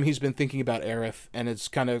whole time he's been thinking about Aerith, and it's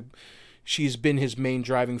kind of, she's been his main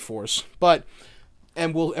driving force. But,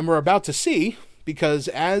 and we're about to see, because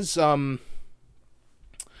as, you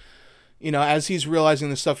know, as he's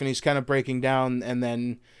realizing this stuff and he's kind of breaking down, and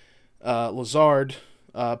then Lizard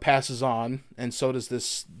passes on, and so does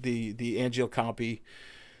the Angeal copy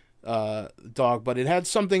dog. But it had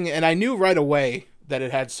something, and I knew right away that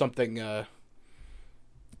it had something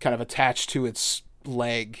kind of attached to its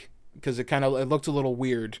leg, because it looked a little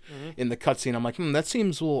weird in the cutscene. I'm like, that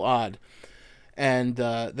seems a little odd. And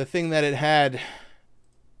the thing that it had,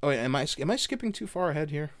 am I skipping too far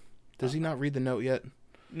ahead here? Does he not read the note yet?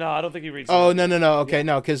 No, I don't think he reads. Oh, no. Okay, yeah.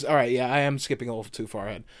 No, because, all right, yeah, I am skipping a little too far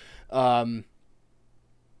ahead.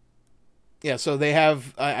 Yeah, so they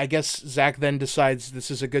have, I guess Zack then decides this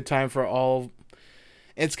is a good time for all.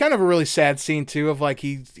 It's kind of a really sad scene, too, of like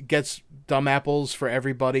he gets dumb apples for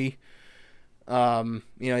everybody. You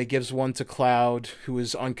know, he gives one to Cloud, who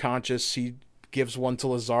is unconscious. He gives one to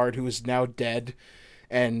Lizard, who is now dead.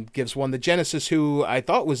 And gives one to Genesis, who I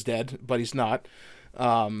thought was dead, but he's not.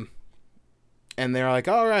 And they're like,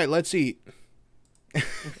 all right, let's eat.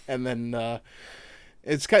 And then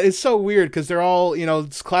it's so weird because they're all, you know,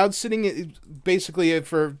 it's Cloud sitting, basically,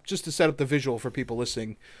 for just to set up the visual for people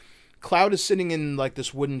listening. Cloud is sitting in like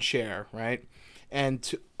this wooden chair, right?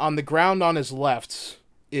 And on the ground on his left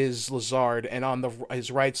is Lizard, and on his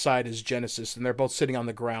right side is Genesis, and they're both sitting on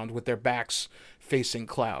the ground with their backs facing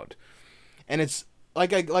Cloud. And it's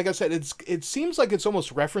like I said, it seems like it's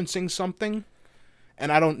almost referencing something.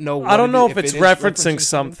 And I don't know. I don't know if it's referencing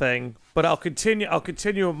something, but I'll continue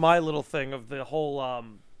with my little thing of the whole.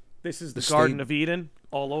 This is the Garden of Eden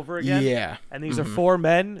all over again. Yeah, and these are four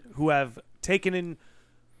men who have taken in,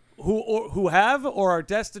 who have or are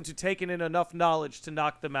destined to take in enough knowledge to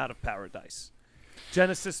knock them out of paradise.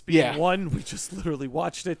 Genesis being one, we just literally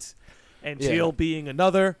watched it, and Angeal being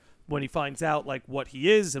another. When he finds out like what he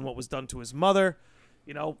is and what was done to his mother,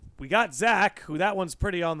 you know, we got Zack, who that one's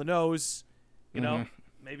pretty on the nose. You know,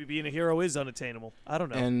 maybe being a hero is unattainable. I don't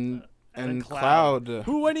know. And Cloud,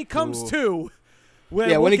 who when he comes to,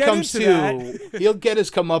 when he comes to, he'll get his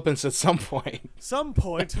comeuppance at some point. Some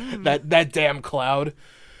point. that damn Cloud.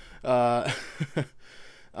 And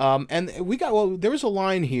we got there was a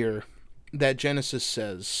line here that Genesis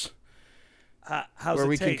says. How's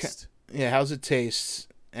it taste? How's it taste?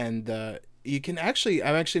 And you can actually,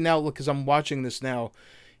 I'm actually now, because I'm watching this now,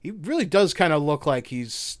 he really does kind of look like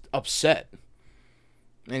he's upset.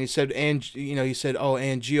 And he said, oh,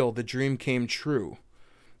 Angeal, the dream came true.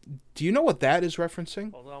 Do you know what that is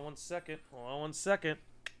referencing? Hold on one second.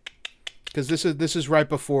 Because this is right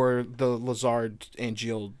before the Lizard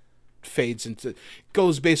Angeal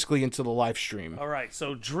goes basically into the live stream. All right,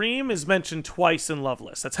 so Dream is mentioned twice in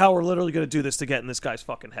Loveless. That's how we're literally going to do this to get in this guy's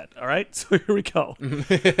fucking head. All right, so here we go.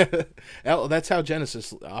 That's how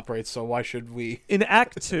Genesis operates, so why should we? In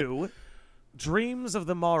Act 2, dreams of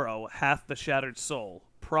the morrow hath the shattered soul.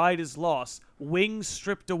 Pride is lost, wings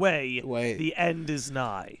stripped away, the end is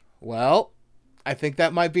nigh. Well, I think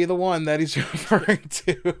that might be the one that he's referring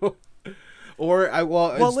to.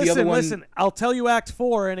 Listen. I'll tell you Act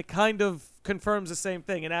 4, and it kind of confirms the same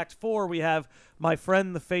thing. In Act 4, we have, my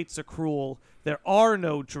friend, the fates are cruel. There are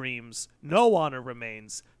no dreams. No honor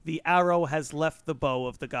remains. The arrow has left the bow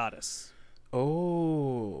of the goddess.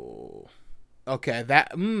 Oh. Okay,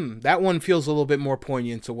 that one feels a little bit more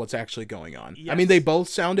poignant to what's actually going on. Yes. I mean, they both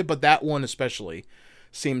sounded, but that one especially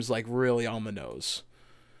seems like really on the nose.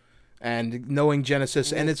 And knowing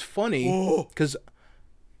Genesis, and it's funny because...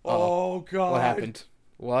 Oh, God.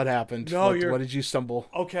 What happened? No, what did you stumble?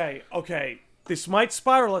 Okay. This might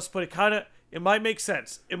spiral us, but it might make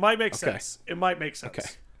sense. It might make sense. Okay.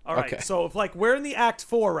 All right. Okay. So if we're in the Act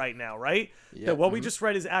 4 right now, right? Yeah. That what we just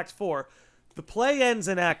read is Act 4. The play ends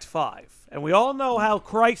in Act 5. And we all know how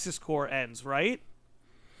Crisis Core ends, right?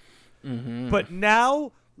 Mm-hmm. But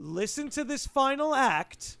now listen to this final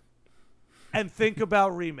act and think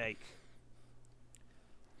about Remake.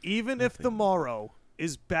 Even if the morrow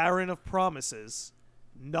is barren of promises,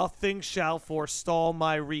 nothing shall forestall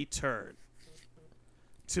my return.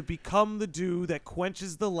 To become the dew that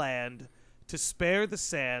quenches the land, to spare the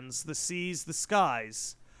sands, the seas, the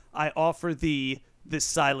skies, I offer thee this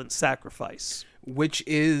silent sacrifice. Which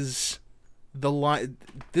is the line.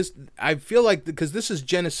 This, I feel like, because this is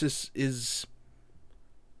Genesis is.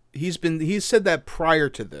 He's said that prior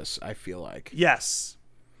to this. I feel like Yes.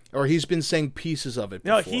 Or he's been saying pieces of it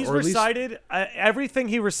before. No, he's recited everything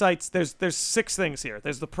he recites. There's 6 things here.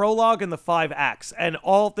 There's the prologue and the 5 acts, and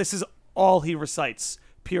this is all he recites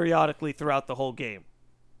periodically throughout the whole game.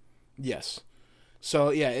 Yes. So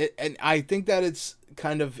yeah, and I think that it's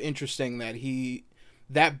kind of interesting that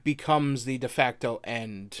that becomes the de facto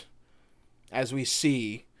end, as we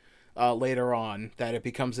see later on, that it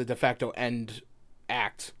becomes the de facto end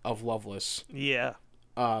act of Loveless. Yeah.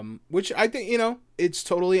 Which I think, it's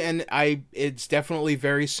totally, and it's definitely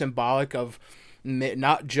very symbolic of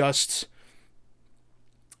not just,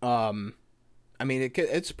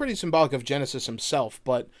 it's pretty symbolic of Genesis himself,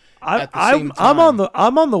 but at the same time,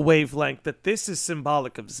 I'm on the wavelength that this is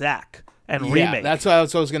symbolic of Zack and Remake. That's what I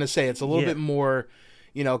was going to say. It's a little bit more,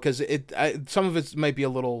 because some of it might be a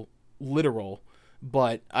little literal,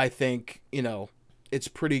 but I think, it's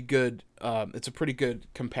pretty good. It's a pretty good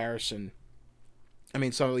comparison. I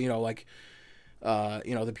mean, so they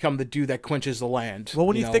become the dew that quenches the land. Well,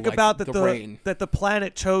 when you think about that, rain. That the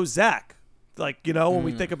planet chose Zack, when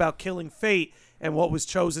we think about killing Fate and what was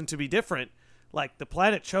chosen to be different, the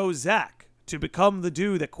planet chose Zack to become the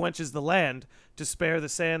dew that quenches the land, to spare the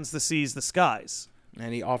sands, the seas, the skies.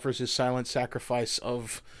 And he offers his silent sacrifice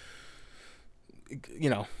of,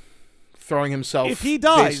 throwing himself. If he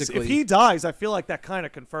dies, I feel like that kind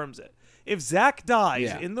of confirms it. If Zack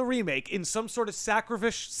dies in the remake in some sort of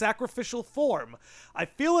sacrificial form, I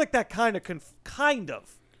feel like that kind of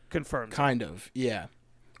confirms. Kind of, yeah.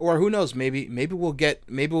 Or who knows? Maybe we'll get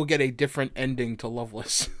a different ending to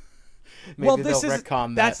Loveless. Maybe they'll retcon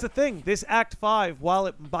that. That's the thing. This Act 5, while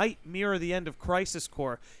it might mirror the end of Crisis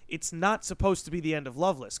Core, it's not supposed to be the end of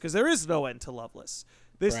Loveless, because there is no end to Loveless.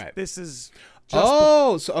 This is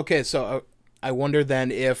just so I wonder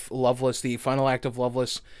then if Loveless, the final act of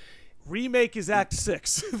Loveless, remake is Act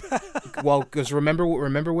 6. Well, because remember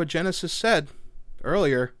what Genesis said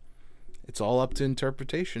earlier. It's all up to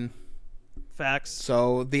interpretation. Facts.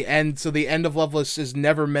 So the end of Loveless is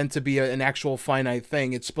never meant to be an actual finite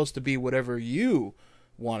thing. It's supposed to be whatever you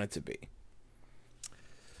want it to be.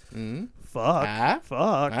 Fuck.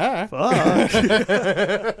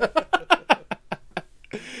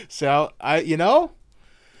 So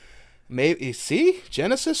maybe see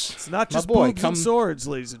Genesis. It's not just boobs and swords,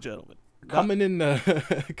 ladies and gentlemen. Coming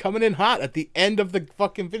in hot at the end of the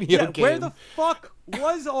fucking video game. Where the fuck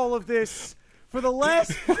was all of this for the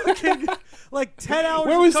last fucking 10 hours?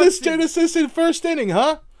 Where was this Genesis in first inning,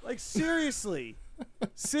 huh? Seriously,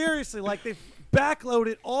 they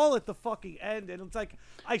backloaded all at the fucking end, and it's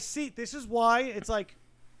I see. This is why it's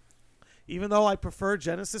even though I prefer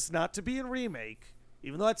Genesis not to be in remake,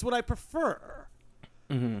 even though that's what I prefer,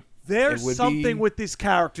 there's something with this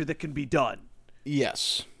character that can be done.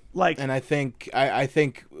 Yes. And I think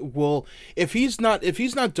if he's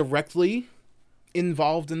not directly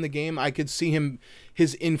involved in the game, I could see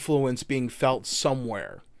his influence being felt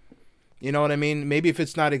somewhere. You know what I mean? Maybe if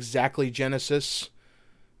it's not exactly Genesis,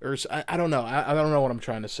 Or I don't know. I don't know what I'm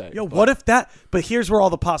trying to say. Yo, what if that? But here's where all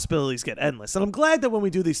the possibilities get endless. And I'm glad that when we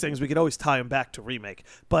do these things, we can always tie them back to remake.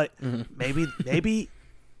 But maybe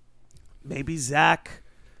Zach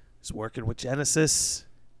is working with Genesis.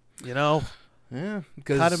 You know, Yeah,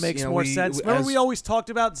 kind of makes more sense. Remember, we always talked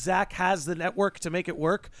about Zach has the network to make it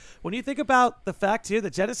work. When you think about the fact here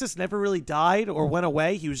that Genesis never really died or went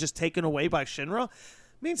away, he was just taken away by Shinra,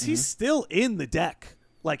 means he's still in the deck.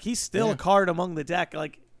 Like, he's still a card among the deck.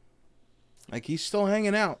 Like he's still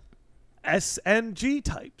hanging out. SNG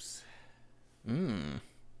types. It's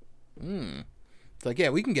like, yeah,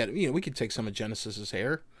 we can get, we could take some of Genesis's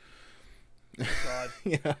hair. God.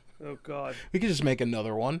 Yeah. Oh, God. We could just make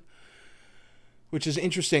another one. Which is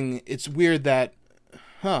interesting. It's weird that,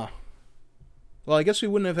 well, I guess we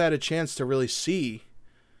wouldn't have had a chance to really see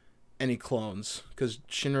any clones. Because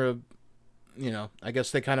Shinra, I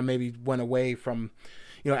guess they kind of maybe went away from,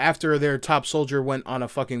 after their top soldier went on a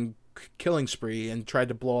fucking killing spree and tried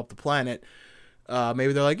to blow up the planet,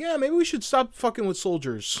 maybe they're like, yeah, maybe we should stop fucking with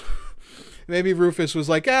soldiers. Maybe Rufus was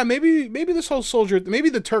like, maybe this whole soldier, maybe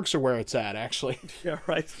the Turks are where it's at, actually. Yeah,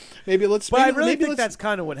 right. Maybe let's. But I really think that's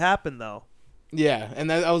kind of what happened, though. Yeah,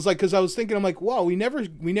 and I was like, because I was thinking, I'm like, wow, we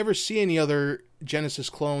never see any other Genesis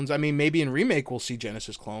clones. I mean, maybe in remake we'll see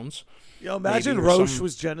Genesis clones. Yo, imagine Roche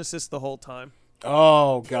was Genesis the whole time.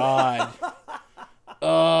 Oh God.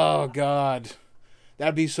 Oh God.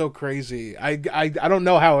 That'd be so crazy. I don't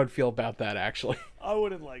know how I'd feel about that, actually. I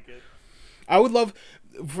wouldn't like it. I would love,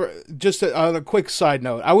 for just a quick side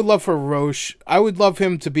note, I would love for Roche, I would love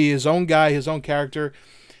him to be his own guy, his own character.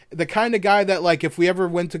 The kind of guy that, like, if we ever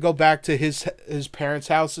went to go back to his parents'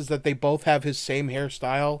 house, is that they both have his same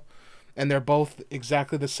hairstyle, and they're both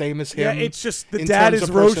exactly the same as him. Yeah, it's just the dad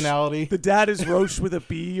is Roche. Personality. The dad is Roche with a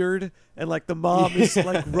beard, and like the mom is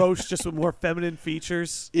like Roche, just with more feminine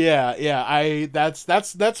features. Yeah.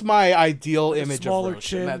 That's my ideal image of Roche.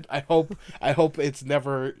 Chin. And I hope it's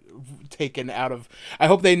never taken out of. I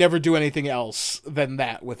hope they never do anything else than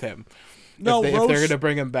that with him. No, if they're gonna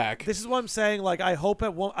bring him back. This is what I'm saying. Like, I hope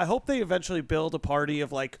they eventually build a party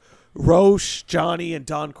of like Roche, Johnny, and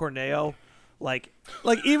Don Corneo. Like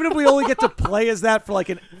even if we only get to play as that for like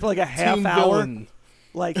a half Team hour, villain.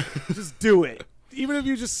 like just do it. Even if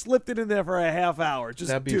you just slipped it in there for a half hour,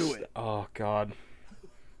 just do it. Oh God,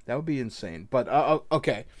 that would be insane. But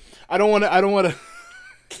okay, I don't want to.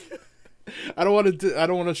 I don't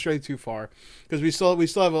want to stray too far because we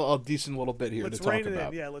still have a decent little bit here to talk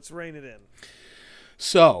about. Yeah, let's rein it in.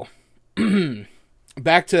 So,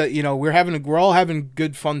 back to we're all having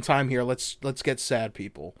good fun time here. Let's get sad,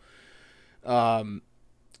 people. So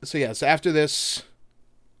after this,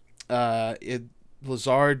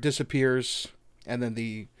 Lazard disappears, and then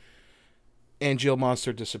the Angeal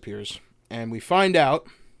monster disappears, and we find out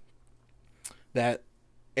that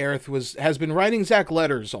Aerith has been writing Zack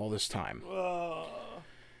letters all this time.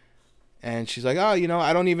 And she's like, I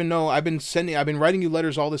don't even know. I've been writing you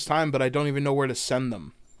letters all this time, but I don't even know where to send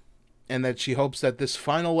them. And that she hopes that this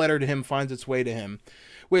final letter to him finds its way to him,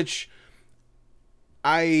 which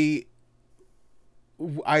I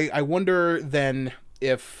wonder then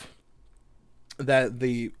if that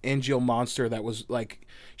the Angeal monster that was like,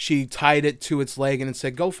 she tied it to its leg and it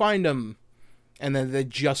said, go find him. And then they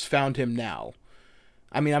just found him now.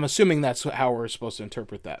 I mean, I'm assuming that's how we're supposed to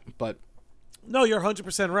interpret that, but... No, you're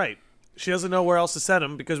 100% right. She doesn't know where else to send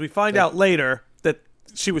him because we find out later that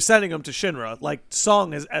she was sending him to Shinra. Like,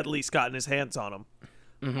 Song has at least gotten his hands on him.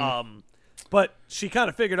 Mm-hmm. But she kind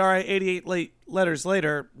of figured, all right, 88 letters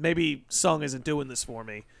later, maybe Song isn't doing this for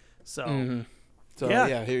me. So,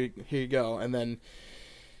 yeah, here you go. And then,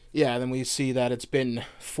 then we see that it's been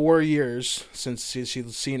 4 years since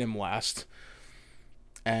she's seen him last.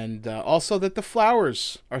 And also that the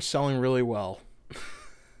flowers are selling really well.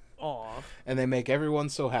 Aw. And they make everyone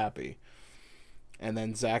so happy. And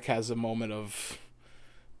then Zack has a moment of,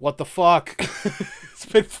 what the fuck? It's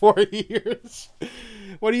been 4 years.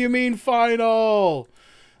 What do you mean final?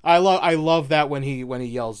 I love that when he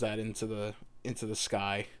yells that into the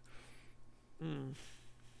sky.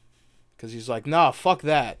 Because he's like, nah, fuck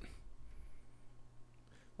that.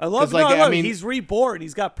 I love he's reborn.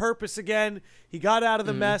 He's got purpose again. He got out of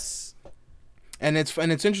the mess. And it's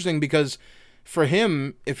interesting because for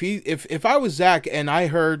him, if I was Zack and I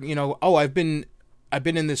heard, I've been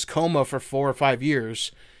in this coma for 4 or 5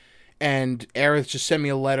 years, and Aerith just sent me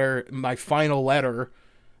a letter, my final letter,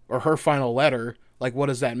 or her final letter, like, what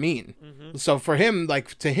does that mean? Mm-hmm. So for him,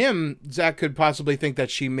 like, to him, Zack could possibly think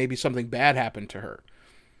that maybe something bad happened to her.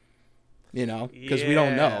 Because we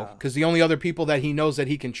don't know. Because the only other people that he knows that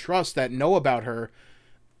he can trust that know about her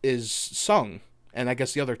is Sung. and I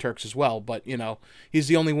guess the other Turks as well. But he's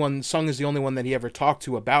the only one. Sung is the only one that he ever talked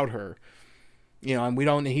to about her.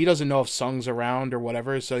 And he doesn't know if Sung's around or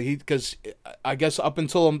whatever. So because I guess up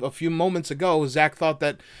until a few moments ago, Zach thought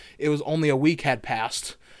that it was only a week had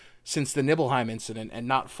passed since the Nibelheim incident and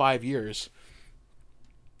not 5 years.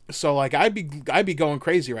 So like I'd be going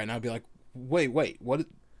crazy right now. I'd be like, wait, what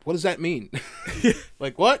does that mean?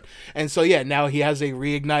 Like what? And so yeah, now he has a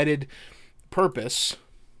reignited purpose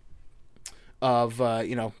of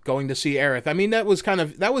going to see Aerith. I mean that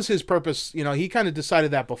was his purpose. He kind of decided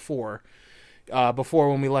that before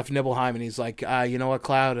when we left Nibelheim, and he's like, you know what,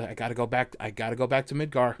 Cloud, I gotta go back to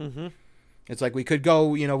Midgar. Mm-hmm. It's like we could go,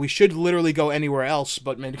 we should literally go anywhere else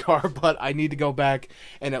but Midgar, but I need to go back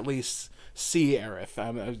and at least see Aerith.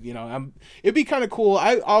 It'd be kind of cool.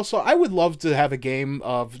 I would love to have a game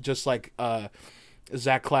of just like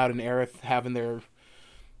Zack, Cloud, and Aerith having their,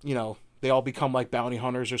 they all become like bounty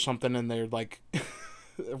hunters or something, and they're like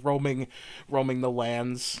roaming the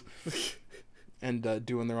lands and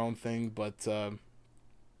doing their own thing. But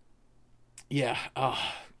yeah,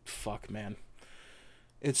 fuck, man,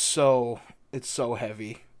 it's so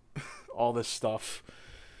heavy, all this stuff.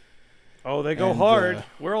 Oh, they go hard.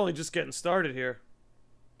 We're only just getting started here.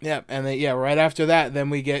 Yeah, and right after that,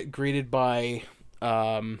 then we get greeted by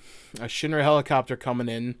a Shinra helicopter coming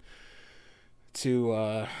in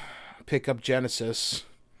to pick up Genesis,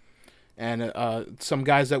 and some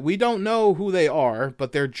guys that we don't know who they are,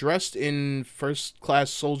 but they're dressed in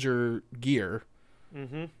first-class soldier gear.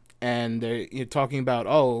 Mm-hmm. And they're talking about,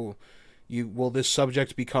 will this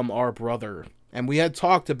subject become our brother? And we had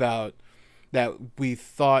talked about that. We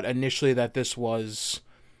thought initially that this was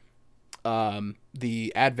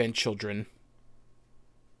the Advent Children.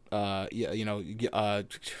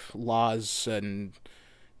 Laz and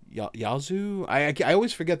Yazoo. I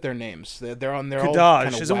always forget their names. They're on their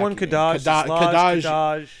Kadaj. Isn't one Kadaj?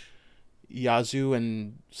 Kadaj. Yazoo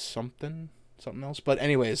and something else. But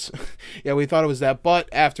anyways, yeah, we thought it was that. But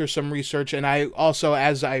after some research, and I also,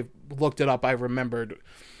 as I looked it up, I remembered,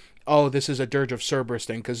 this is a Dirge of Cerberus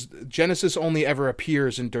thing, because Genesis only ever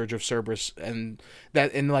appears in Dirge of Cerberus, and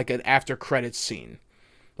that in like an after credits scene.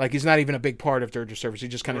 Like, he's not even a big part of Dirge of Cerberus. He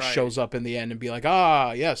just kind of shows up in the end and be like,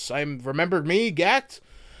 yes, remembered me, Gact?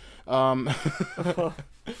 So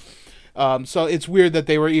it's weird that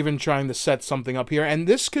they were even trying to set something up here, and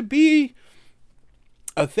this could be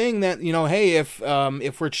a thing that, hey,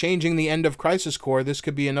 if we're changing the end of Crisis Core, this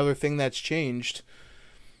could be another thing that's changed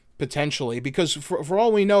potentially, because for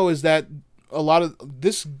all we know is that a lot of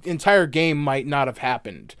this entire game might not have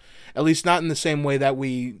happened, at least not in the same way that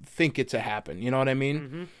we think it to happen. You know what I mean?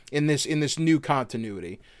 Mm-hmm. In this new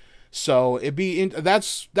continuity. So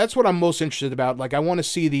that's what I'm most interested about. Like, I want to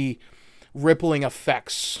see the rippling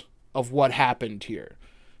effects of what happened here,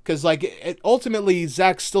 because like ultimately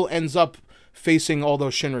Zack still ends up facing all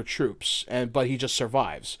those Shinra troops, but he just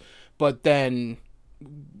survives. But then,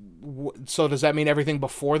 so does that mean everything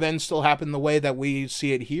before then still happened the way that we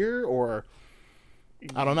see it here, or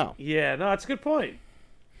I don't know. Yeah, no, that's a good point.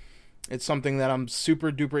 It's something that I'm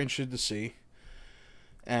super duper interested to see.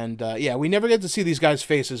 And we never get to see these guys'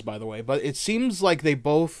 faces, by the way, but it seems like they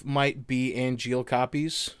both might be Angeal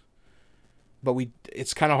copies, but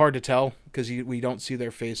it's kind of hard to tell because we don't see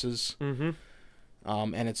their faces. Mm-hmm.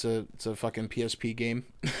 And it's a fucking PSP game.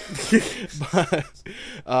 But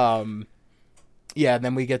and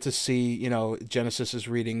then we get to see, Genesis is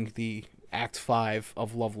reading the Act 5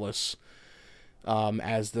 of Loveless,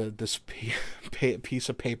 as this piece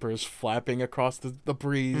of paper is flapping across the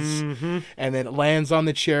breeze, mm-hmm. and then it lands on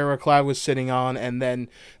the chair where Cloud was sitting on, and then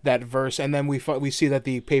that verse, and then we see that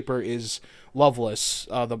the paper is Loveless,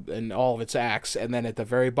 in all of its acts, and then at the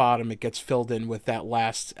very bottom it gets filled in with that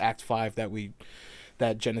last Act 5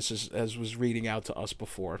 that Genesis was reading out to us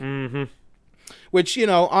before. Mm-hmm. Which,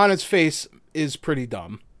 on its face is pretty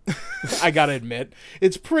dumb. I gotta admit,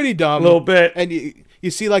 it's pretty dumb. A little bit. And you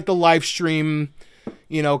see like the live stream,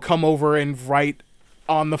 come over and write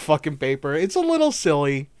on the fucking paper. It's a little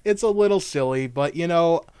silly. But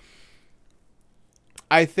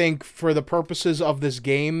I think for the purposes of this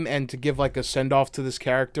game and to give like a send off to this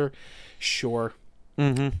character, sure.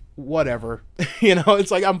 Mm-hmm. Whatever.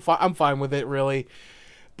 It's like I'm fine with it, really.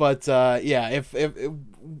 But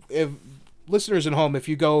if listeners at home, if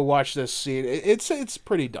you go watch this scene, it's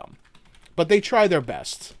pretty dumb. But they try their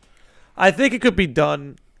best. I think it could be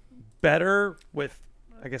done better with,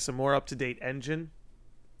 I guess, a more up-to-date engine.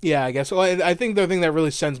 Yeah, I guess. Well, I think the thing that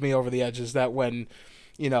really sends me over the edge is that when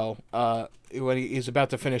he's about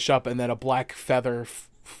to finish up and then a black feather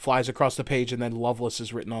flies across the page and then Loveless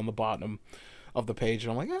is written on the bottom of the page.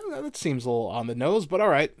 And I'm like, that seems a little on the nose, but all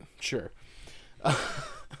right, sure.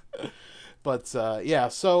 But yeah,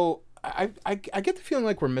 so I get the feeling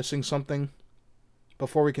like we're missing something.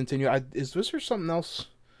 Before we continue, is there something else?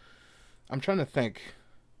 I'm trying to think.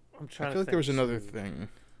 I'm trying I to feel like think there was another thing.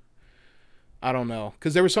 I don't know,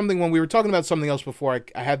 because there was something when we were talking about something else before.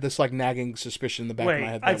 I had this like nagging suspicion in the back of my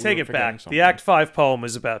head. I take it back. Something. The Act 5 poem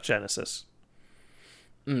is about Genesis.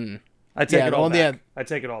 I take it all back. I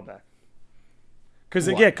take it all back. Because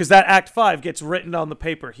that Act 5 gets written on the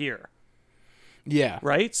paper here. Yeah.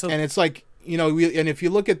 Right. So and it's like and if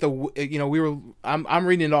you look at the I'm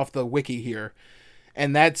reading it off the wiki here,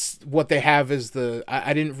 and that's what they have is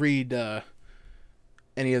I didn't read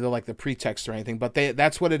any of the pretext or anything, but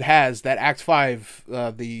that's what it has. That Act 5,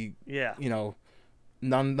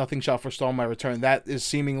 nothing shall forestall my return. That is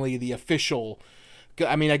seemingly the official.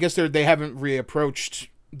 I mean, I guess they haven't reapproached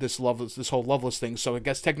this whole Loveless thing, so I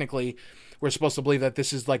guess technically we're supposed to believe that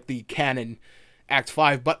this is like the canon Act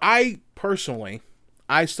 5. But I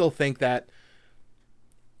still think that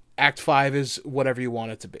Act 5 is whatever you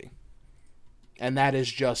want it to be, and that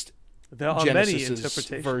is just Genesis's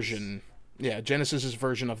version. Yeah, Genesis's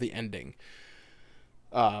version of the ending.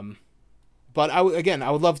 But I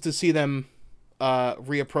would love to see them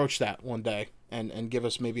reapproach that one day and give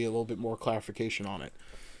us maybe a little bit more clarification on it.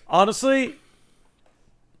 Honestly,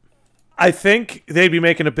 I think they'd be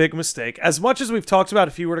making a big mistake. As much as we've talked about,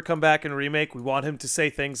 if he were to come back and remake, we want him to say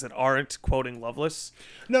things that aren't quoting Loveless.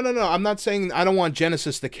 No. I'm not saying I don't want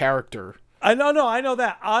Genesis the character. I know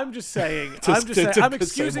that. I'm just saying. I'm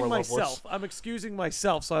excusing myself. I'm excusing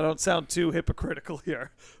myself so I don't sound too hypocritical here.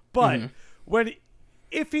 But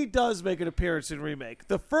if he does make an appearance in remake,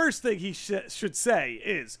 the first thing he should say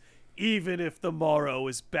is, "Even if the morrow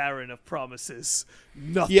is barren of promises,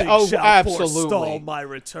 nothing shall forestall my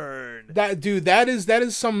return." That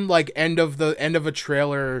is some like end of a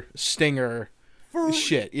trailer stinger.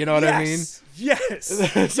 Shit, you know what I mean?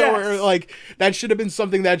 Yes. So like that should have been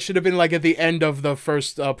something that should have been like at the end of the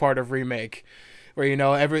first part of remake, where you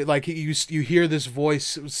hear this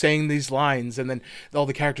voice saying these lines, and then all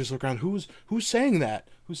the characters look around. Who's saying that?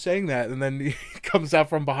 Who's saying that? And then he comes out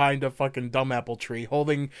from behind a fucking dumb apple tree,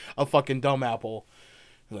 holding a fucking dumb apple.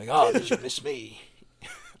 He's like, "Oh, did you miss me?"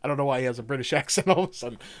 I don't know why he has a British accent all of a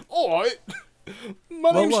sudden. All right.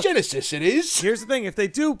 My name's Genesis, it is. Here's the thing. If they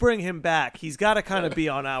do bring him back, he's got to kind of be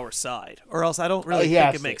on our side, or else I don't really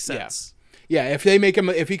think it makes sense. Yeah, if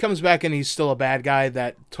he comes back and he's still a bad guy,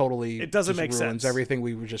 that totally ruins everything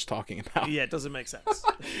we were just talking about. Yeah, it doesn't make sense.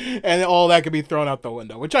 And all that could be thrown out the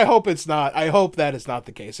window, which I hope it's not. I hope that is not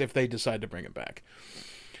the case if they decide to bring him back.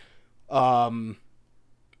 But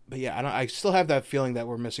yeah, I still have that feeling that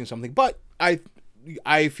we're missing something, but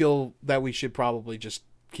I feel that we should probably just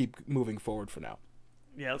keep moving forward for now.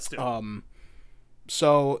 Yeah, let's do it.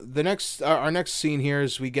 So our next scene here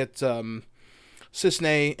is we get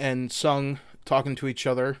Cisne and Sung talking to each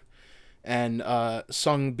other, and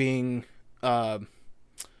Sung being kind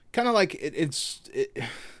of like we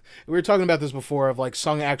were talking about this before, of like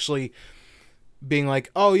Sung actually being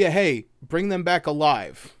like, "Oh yeah, hey, bring them back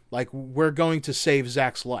alive. Like, we're going to save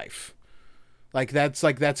Zack's life." Like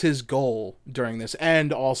that's his goal during this.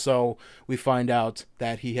 And also we find out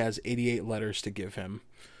that he has 88 letters to give him,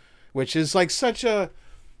 which is like such a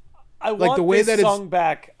I want the way this song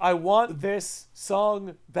back. I want this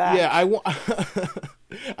song back. Yeah, I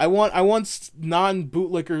want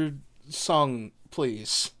non-bootlicker Sung,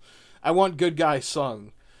 please. I want good guy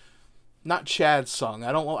Sung. Not Chad Sung.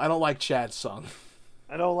 I don't like Chad Sung.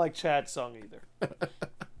 I don't like Chad Sung either.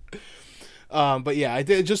 But yeah,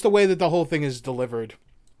 just the way that the whole thing is delivered,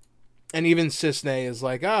 and even Cisne is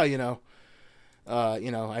like, I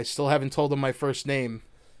still haven't told him my first name.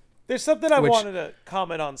 There's something I wanted to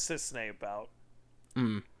comment on Cisne about.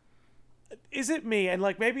 Is it me? And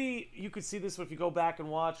like maybe you could see this if you go back and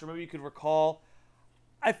watch, or maybe you could recall.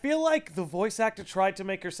 I feel like the voice actor tried to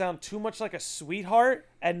make her sound too much like a sweetheart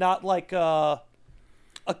and not like a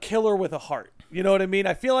killer with a heart. You know what I mean?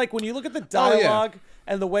 I feel like when you look at the dialogue.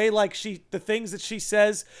 And the way, like, the things that she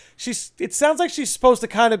says, it sounds like she's supposed to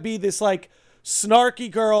kind of be this, like, snarky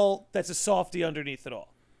girl that's a softie underneath it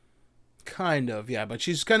all. Kind of, yeah. But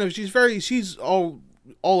she's all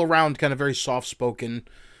around kind of very soft-spoken.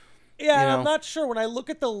 Yeah, and I'm not sure. When I look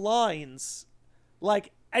at the lines,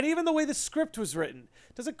 like, and even the way the script was written,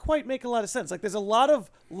 doesn't quite make a lot of sense. Like, there's a lot of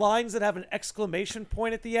lines that have an exclamation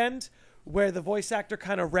point at the end where the voice actor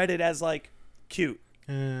kind of read it as, like, cute.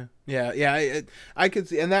 Yeah. I could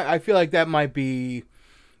see, and that I feel like that might be,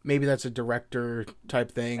 maybe that's a director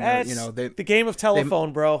type thing. Or, the game of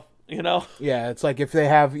telephone, bro. You know. Yeah, it's like if they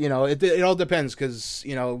have, it all depends because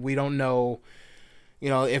we don't know,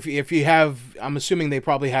 if you have, I'm assuming they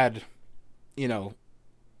probably had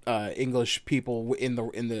English people in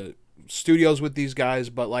the studios with these guys,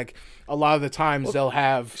 but like a lot of the times they'll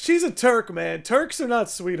have. She's a Turk, man. Turks are not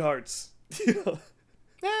sweethearts.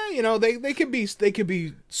 They could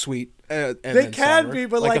be sweet. They can sour, be,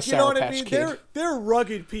 but like you know what I Sour mean. Patch Kid. They're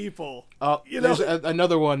rugged people. There's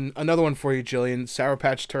another one for you, Jillian. Sour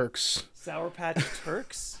Patch Turks. Sour Patch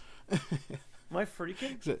Turks. Am I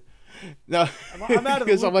freaking? No, I'm out of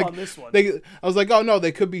the loop on this one. I was like, oh no,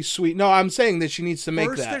 they could be sweet. No, I'm saying that she needs to make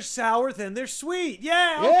First that. They're sour, then they're sweet.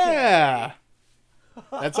 Yeah. Okay. Yeah.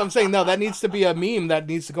 That's what I'm saying. No, that needs to be a meme that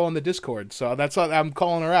needs to go on the Discord. So that's what I'm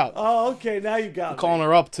calling her out. Oh, okay. Now you got me. Calling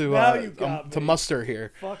her up to to muster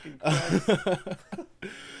here. Fucking Christ.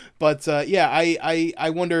 But I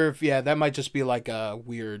wonder if that might just be like a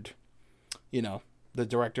weird, the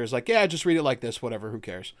director's like, yeah, just read it like this, whatever, who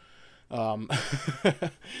cares. I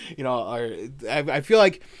feel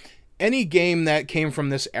like any game that came from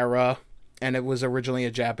this era and it was originally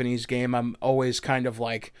a Japanese game, I'm always kind of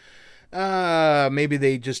like, maybe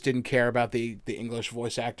they just didn't care about the English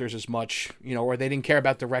voice actors as much, or they didn't care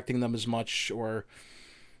about directing them as much, or,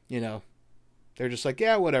 they're just like,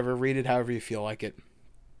 yeah, whatever, read it however you feel like it.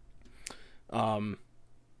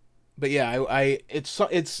 But yeah,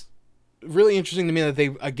 it's really interesting to me that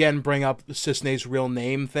they again bring up Cissnae's real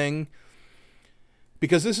name thing,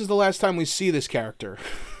 because this is the last time we see this character.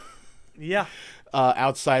 Yeah.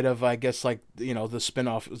 Outside of, I guess, like,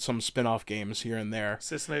 some spin-off games here and there.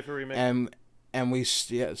 Cissnei for remake. And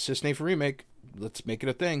Cissnei for remake. Let's make it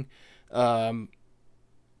a thing.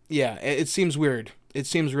 It seems weird. It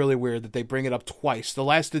seems really weird that they bring it up twice.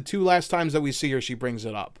 The two last times that we see her, she brings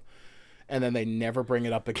it up. And then they never bring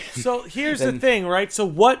it up again. So here's the thing, right? So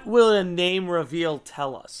what will a name reveal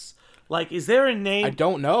tell us? Like, is there a name? I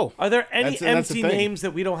don't know. Are there any empty names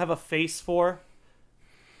that we don't have a face for?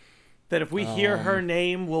 That if we hear her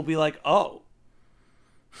name, we'll be like, oh.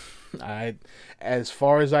 As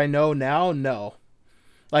far as I know now, no.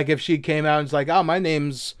 Like, if she came out and was like, oh, my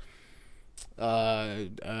name's, I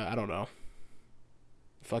don't know.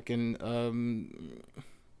 Fucking,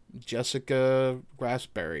 Jessica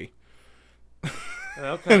Raspberry.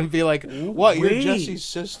 Okay. And be like, what, you're Jesse's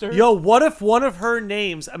sister? Yo, what if one of her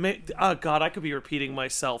names, oh God, I could be repeating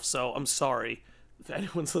myself, so I'm sorry if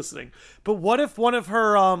anyone's listening. But what if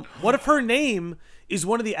her name is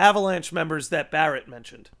one of the Avalanche members that Barrett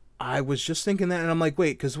mentioned? I was just thinking that, and I'm like,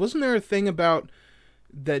 wait, because wasn't there a thing about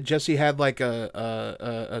that Jesse had like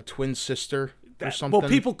a twin sister or something? Well,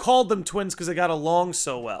 people called them twins because they got along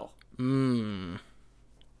so well.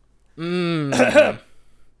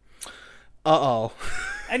 Uh-oh.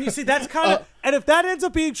 And you see, that's kind of... and if that ends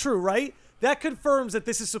up being true, right? That confirms that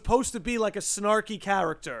this is supposed to be like a snarky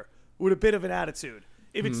character with a bit of an attitude.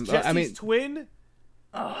 If it's Jesse's twin...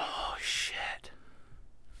 Oh, shit.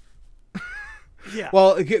 Yeah.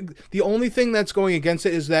 Well, the only thing that's going against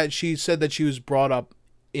it is that she said that she was brought up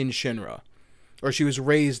in Shinra. Or she was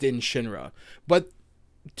raised in Shinra. But...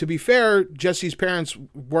 to be fair, Jesse's parents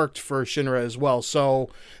worked for Shinra as well, so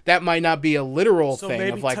that might not be a literal thing. Maybe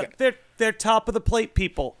of like they're top of the plate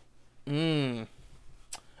people. Uh-oh.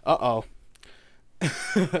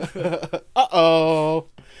 Uh-oh.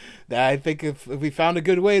 I think if we found a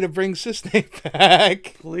good way to bring Cissnei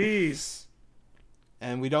back. Please.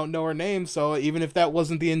 And we don't know her name, so even if that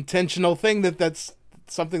wasn't the intentional thing, that's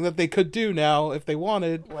something that they could do now if they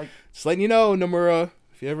wanted. Like, just letting you know, Nomura,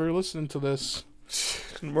 if you ever listen to this.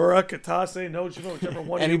 Nomura, Katase, Nojima, whichever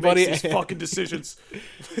one anybody makes these fucking decisions.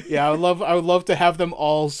 Yeah, I would love to have them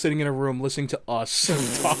all sitting in a room listening to us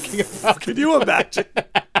talking about. Could you imagine?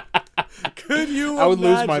 Could you? I would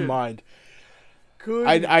lose my mind.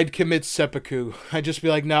 I'd commit seppuku. I'd just be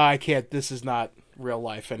like, no, I can't. This is not real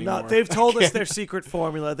life anymore. No, they've told us their secret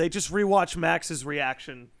formula. They just rewatch Max's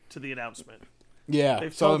reaction to the announcement. Yeah,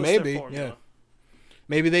 so maybe, yeah.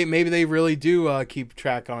 Maybe they really do keep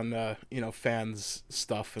track on fans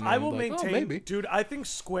stuff. And I will maintain, dude. I think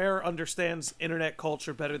Square understands internet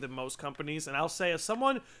culture better than most companies, and I'll say, as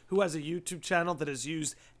someone who has a YouTube channel that has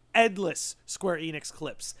used endless Square Enix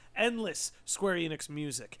clips, endless Square Enix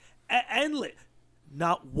music, endless,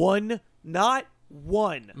 not one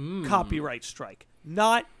copyright strike,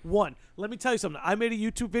 not one. Let me tell you something. I made a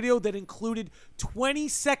YouTube video that included 20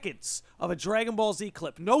 seconds of a Dragon Ball Z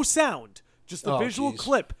clip, no sound. Just the visual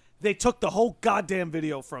clip. They took the whole goddamn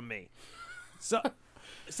video from me. So,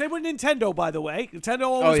 same with Nintendo, by the way. Nintendo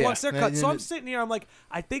always wants their cut. So I'm sitting here, I'm like,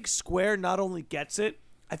 I think Square not only gets it,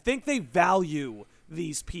 I think they value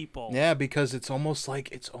these people. Yeah, because it's almost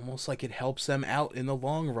like it helps them out in the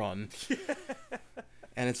long run.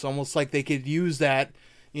 And it's almost like they could use that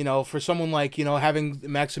for someone like, having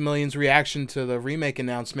Maximilian's reaction to the remake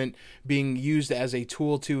announcement being used as a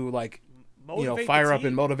tool to, like, Motivate fire the up and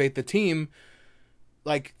team. motivate the team,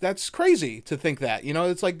 like, that's crazy to think that.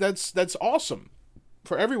 It's like that's awesome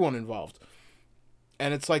for everyone involved.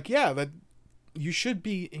 And it's like, yeah, that you should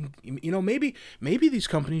be, maybe these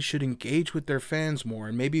companies should engage with their fans more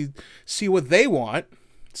and maybe see what they want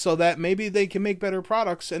so that maybe they can make better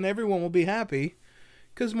products and everyone will be happy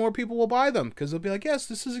because more people will buy them because they'll be like, yes,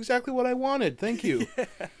 this is exactly what I wanted. Thank you. Yeah.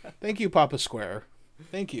 Thank you, Papa Square.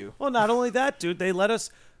 Thank you. Well, not only that, dude, they let us,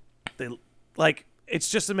 it's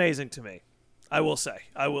just amazing to me. I will say.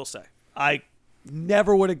 I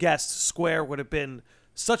never would have guessed Square would have been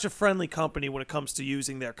such a friendly company when it comes to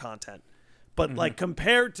using their content. But like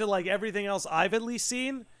compared to like everything else I've at least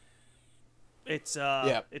seen, it's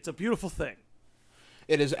a beautiful thing.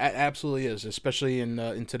 It is, absolutely is, especially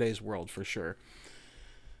in today's world for sure.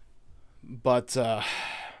 But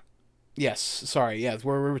yes, sorry, yeah,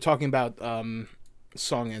 we were talking about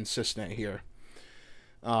Sung and Cisne here.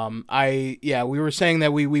 We were saying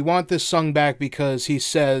that we want this Sung back because he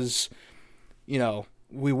says,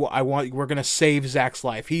 we're gonna save Zach's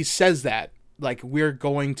life. He says that, like, we're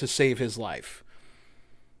going to save his life,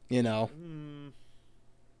 and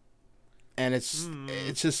it's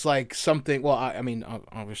just like something. Well, I mean,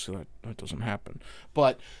 obviously that doesn't happen,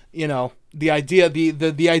 but the idea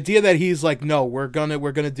the idea that he's like, no, we're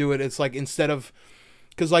gonna do it. It's like, instead of,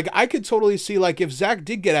 because like I could totally see, like, if Zach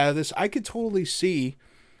did get out of this, I could totally see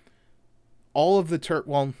all of the Turk.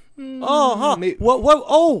 Well, Maybe, what?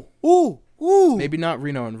 Oh, ooh. Maybe not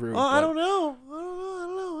Reno and Rude. I don't know.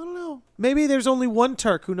 Maybe there's only one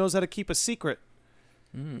Turk who knows how to keep a secret.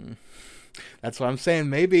 That's what I'm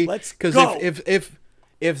saying. Maybe Let's because go.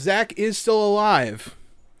 if Zach is still alive,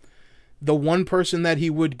 the one person that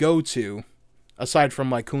he would go to, aside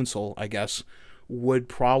from like Kunsel, I guess, would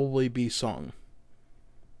probably be Sung.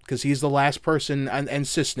 Because he's the last person, and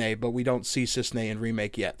Cisne, but we don't see Cisne in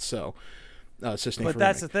remake yet. So, Cisne. But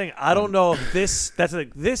that's remake. the thing. I don't know if this. That's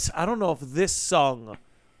like this. I don't know if this Sung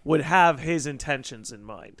would have his intentions in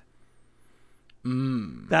mind.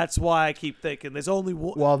 That's why I keep thinking there's only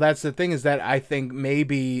one. Well, that's the thing, is that I think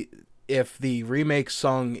maybe if the remake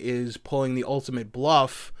Sung is pulling the ultimate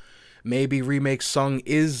bluff, maybe remake Sung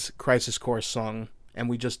is Crisis Core Sung, and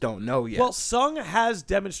we just don't know yet. Well, Sung has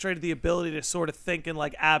demonstrated the ability to sort of think in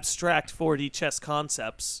like abstract 4D chess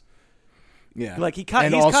concepts. Yeah, Like he's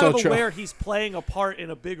kind of aware he's playing a part in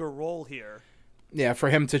a bigger role here. Yeah, for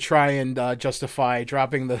him to try and justify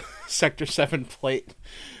dropping the Sector 7 plate,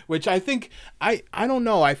 which I think, I don't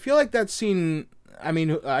know. I feel like that scene, I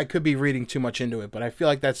mean, I could be reading too much into it, but I feel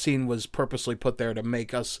like that scene was purposely put there to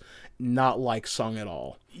make us not like Sung at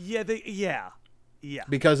all. Yeah, Yeah.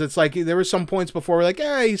 Because it's like, there were some points before we're like,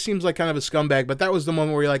 he seems like kind of a scumbag, but that was the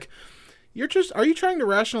moment where you're like, are you trying to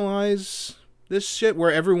rationalize this shit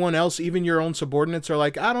where everyone else, even your own subordinates, are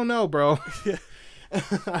like, I don't know, bro. Yeah.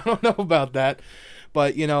 I don't know about that.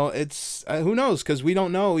 But, it's, who knows? Because we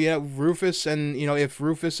don't know yet. Rufus, and, if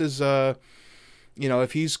Rufus is,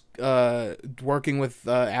 if he's working with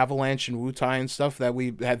Avalanche and Wutai and stuff that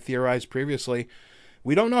we had theorized previously,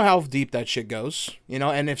 we don't know how deep that shit goes,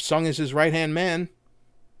 and if Sung is his right-hand man,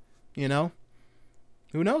 who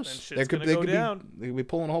knows? They could be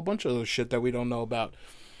pulling a whole bunch of those shit that we don't know about.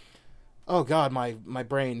 Oh God, my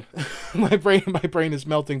brain, my brain is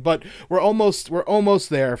melting. But we're almost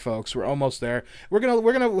there, folks. We're almost there. We're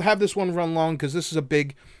gonna have this one run long because this is a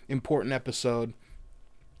big, important episode,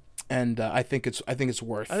 and I think it's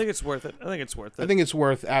worth. I think it's worth it. I think it's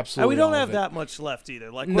worth absolutely. And we don't have that much left either.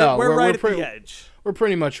 Like no, we're right at the edge. We're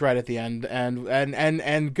pretty much right at the end,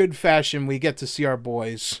 and good fashion. We get to see our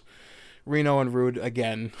boys, Reno and Rude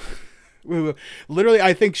again. We literally,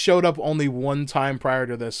 I think, showed up only one time prior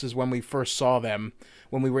to this, is when we first saw them,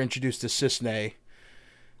 when we were introduced to Cisne,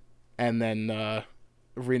 and then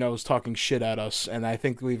Reno was talking shit at us, and I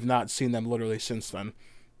think we've not seen them literally since then.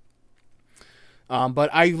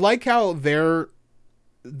 But I like how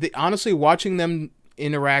honestly, watching them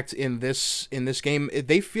interact in this game,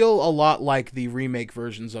 they feel a lot like the remake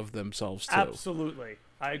versions of themselves too. Absolutely.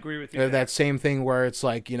 I agree with you. That same thing where it's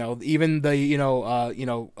like, even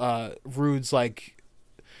the, Rude's like,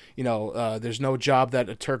 there's no job that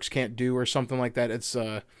a Turks can't do or something like that. It's,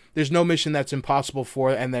 there's no mission that's impossible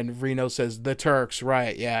for, and then Reno says, the Turks,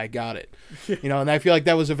 right? Yeah, I got it. And I feel like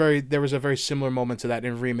there was a very similar moment to that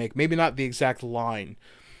in remake. Maybe not the exact line,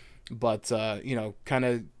 but, kind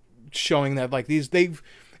of showing that like they've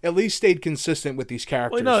at least stayed consistent with these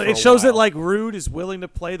characters. Well, no, it shows that like Rude is willing to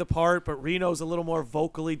play the part, but Reno's a little more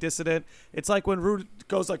vocally dissident. It's like when Rude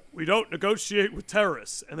goes like, "We don't negotiate with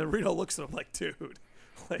terrorists," and then Reno looks at him like, "Dude,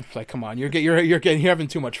 It's like, come on, you're having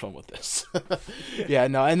too much fun with this. Yeah,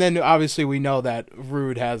 no, and then obviously we know that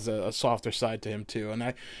Rude has a softer side to him too, and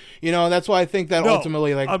that's why I think that no,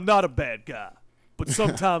 ultimately, like, I'm not a bad guy, but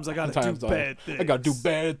sometimes I gotta do bad things. I gotta do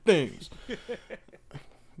bad things.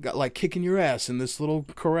 Got like kicking your ass in this little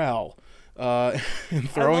corral, and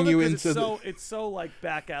throwing you into it's so like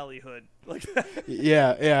back alley hood, like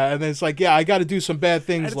yeah, and it's like, yeah, I got to do some bad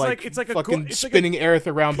things, like it's like fucking spinning Aerith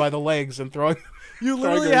around by the legs and throwing. You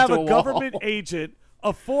literally have a government agent,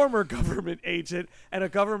 a former government agent, and a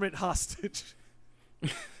government hostage.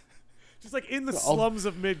 Just like in the slums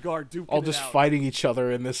of Midgard, all just fighting each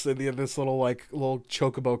other in this little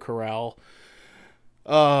chocobo corral.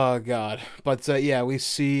 Oh God! But yeah, we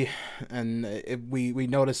see, and we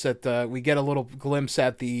notice that we get a little glimpse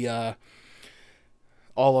at the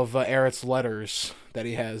all of Aerith's letters that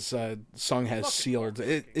he has Sung has sealed.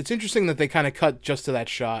 It's interesting that they kind of cut just to that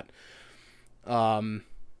shot, because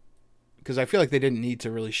I feel like they didn't need to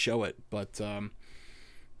really show it. But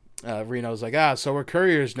Reno's like, so we're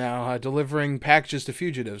couriers now, delivering packages to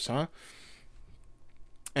fugitives, huh?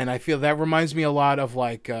 And I feel that reminds me a lot of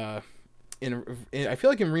like. I feel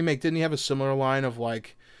like in Remake, didn't he have a similar line of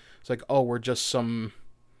like, it's like, oh, we're just some,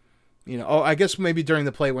 I guess maybe during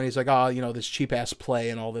the play when he's like, this cheap ass play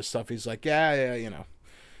and all this stuff. He's like, yeah,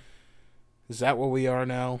 is that what we are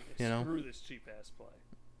now? Screw this cheap ass play.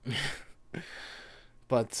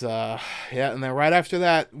 But yeah, and then right after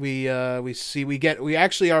that, we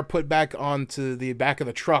actually are put back onto the back of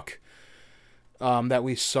the truck. That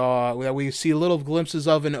we see little glimpses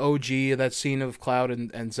of in OG, that scene of Cloud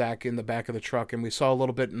and Zack in the back of the truck, and we saw a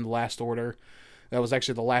little bit in The Last Order. That was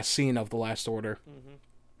actually the last scene of The Last Order.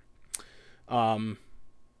 Mm-hmm.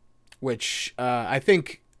 Which I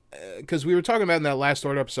think, because we were talking about in that Last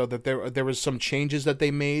Order episode that there was some changes that they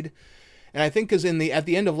made, and I think because at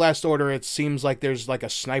the end of Last Order, it seems like there's like a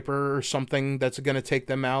sniper or something that's going to take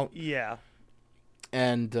them out. Yeah.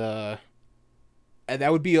 And that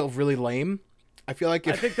would be really lame. I feel like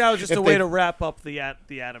I think that was just a way to wrap up the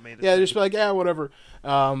animated. Yeah, just be like, whatever.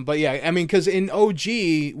 But yeah, I mean, because in OG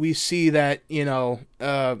we see that he has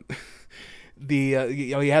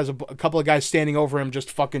a couple of guys standing over him,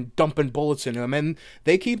 just fucking dumping bullets into him, and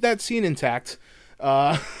they keep that scene intact.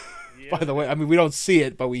 By the way, I mean, we don't see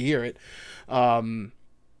it, but we hear it. And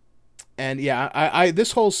yeah, I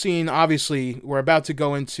this whole scene, obviously, we're about to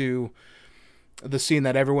go into the scene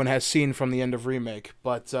that everyone has seen from the end of Remake,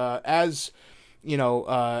 but as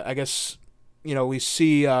I guess, we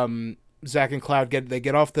see Zack and Cloud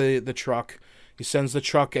get off the truck. He sends the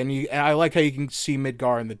truck, and I like how you can see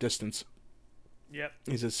Midgar in the distance. Yep.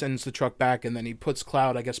 He just sends the truck back, and then he puts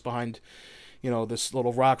Cloud, I guess, behind, this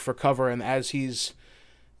little rock for cover. And as he's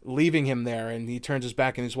leaving him there, and he turns his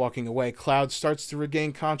back and he's walking away, Cloud starts to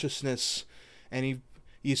regain consciousness, and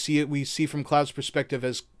we see from Cloud's perspective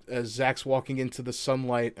as Zack's walking into the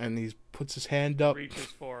sunlight, and he puts his hand up, reaches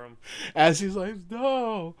for him, as he's like,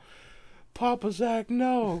 "No, Papa Zack,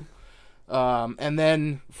 no." And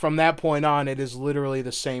then from that point on, it is literally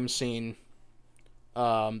the same scene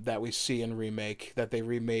that we see in Remake, that they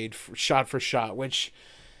remade shot for shot. Which,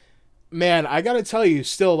 man, I gotta tell you,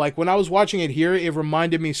 still, like, when I was watching it here, it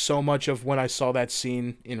reminded me so much of when I saw that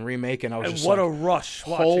scene in Remake, and I was a rush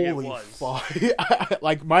watching it was. Fuck.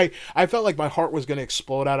 I felt like my heart was gonna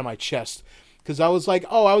explode out of my chest, because I was like,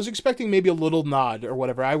 I was expecting maybe a little nod or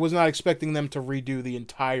whatever. I was not expecting them to redo the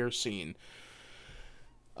entire scene.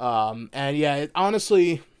 And yeah,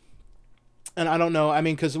 honestly, and I don't know, I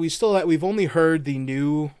mean, because we've only heard the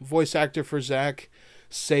new voice actor for Zack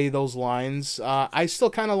say those lines. I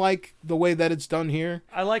still kind of like the way that it's done here.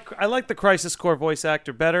 I like the Crisis Core voice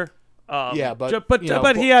actor better.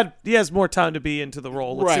 But he has more time to be into the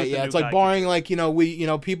role. Right? Yeah, it's like barring like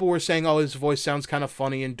people were saying, his voice sounds kind of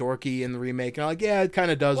funny and dorky in the remake, and I'm like, yeah, it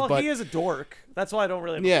kind of does. Well, but he is a dork. That's why I don't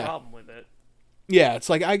really have a problem with it. Yeah, it's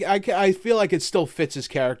like I feel like it still fits his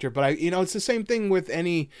character, but it's the same thing with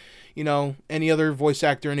any other voice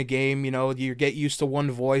actor in a game. You get used to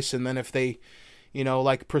one voice, and then if they,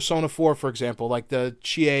 like Persona 4, for example, like the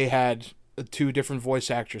Chie had 2 different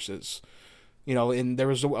voice actresses. And there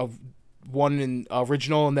was one in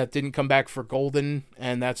original, and that didn't come back for Golden,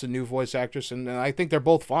 and that's a new voice actress, and I think they're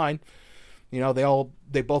both fine.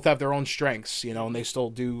 They both have their own strengths, and they still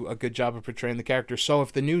do a good job of portraying the character. So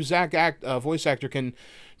if the new Zack voice actor can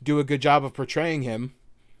do a good job of portraying him,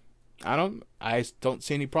 I don't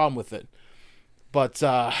see any problem with it. But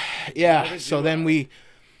yeah, so then we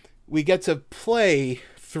get to play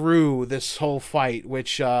through this whole fight,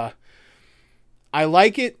 which I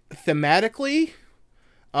like it thematically.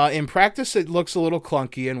 In practice, it looks a little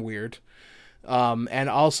clunky and weird. And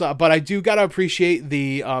also, but I do gotta appreciate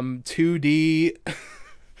the 2D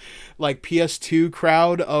like PS2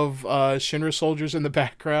 crowd of Shinra soldiers in the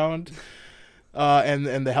background,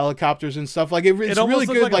 and the helicopters and stuff. Like it's It almost really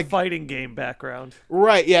looked good, like a fighting game background.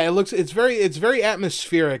 right? Yeah, it's very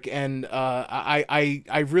atmospheric, and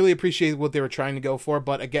I really appreciate what they were trying to go for.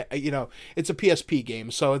 But again, it's a PSP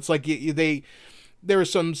game, so it's like there are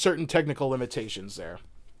some certain technical limitations there.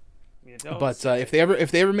 But if they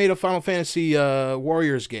ever made a Final Fantasy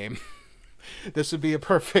Warriors game, this would be a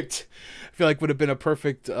perfect. I feel like would have been a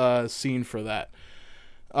perfect scene for that.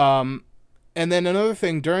 And then another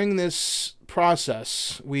thing, during this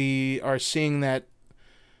process, we are seeing that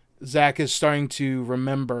Zack is starting to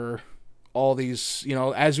remember all these,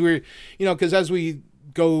 because as we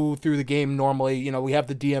go through the game normally, we have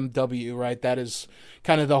the DMW, right? That is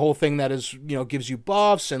kind of the whole thing that is, gives you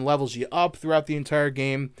buffs and levels you up throughout the entire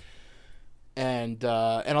game. And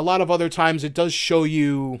a lot of other times it does show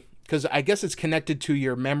you, because I guess it's connected to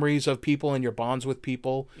your memories of people and your bonds with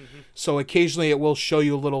people. Mm-hmm. So occasionally it will show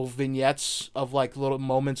you little vignettes of like little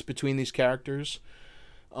moments between these characters.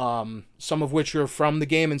 Some of which are from the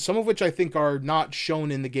game and some of which I think are not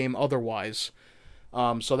shown in the game otherwise.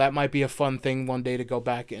 So that might be a fun thing one day to go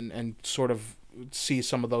back and sort of see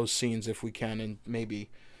some of those scenes if we can, and maybe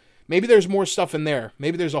there's more stuff in there.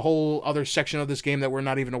 Maybe there's a whole other section of this game that we're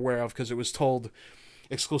not even aware of because it was told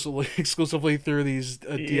exclusively through these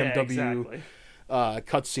DMW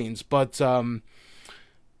cutscenes. But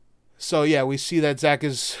so yeah, we see that Zack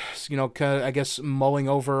is kind of, I guess, mulling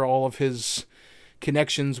over all of his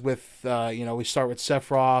connections with we start with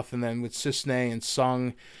Sephiroth and then with Cissnei and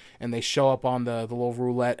Sung, and they show up on the little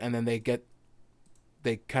roulette, and then they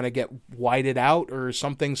kind of get whited out or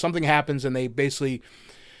something happens, and they basically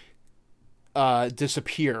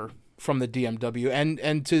disappear from the DMW.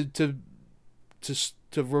 And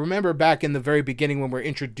to remember back in the very beginning when we're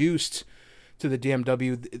introduced to the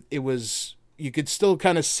DMW, it was, you could still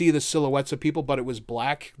kind of see the silhouettes of people, but it was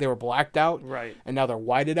black. They were blacked out. Right. And now they're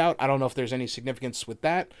whited out. I don't know if there's any significance with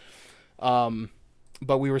that.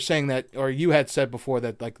 But we were saying that, or you had said before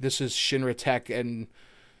that, like, this is Shinra tech, and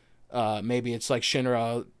maybe it's like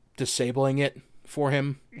Shinra disabling it for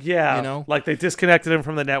him. Yeah. Like they disconnected him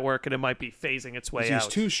from the network and it might be phasing its way out.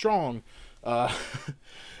 He's too strong.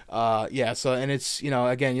 Yeah, so, and it's,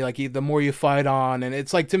 again, the more you fight on, and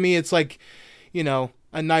it's like, to me, it's like,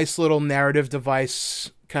 a nice little narrative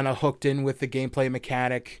device kind of hooked in with the gameplay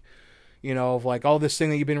mechanic, of like all this thing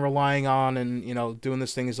that you've been relying on, and, doing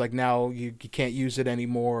this thing is like now you can't use it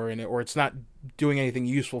anymore, or it's not doing anything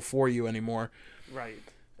useful for you anymore. Right.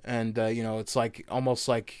 And, it's like, almost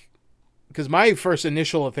like, because my first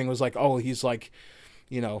initial thing was like, oh, he's like,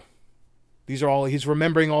 he's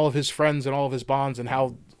remembering all of his friends and all of his bonds and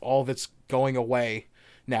how all of it's going away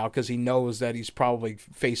now because he knows that he's probably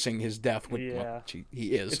facing his death.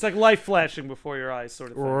 He is. It's like life flashing before your eyes,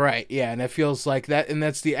 sort of thing. Right. Yeah, and it feels like that, and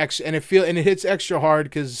that's the and it hits extra hard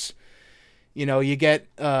because, you get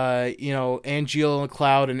Angeal and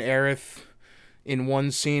Cloud and Aerith in one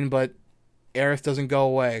scene, but Aerith doesn't go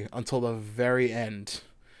away until the very end,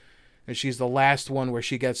 and she's the last one where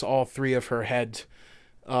she gets all three of her head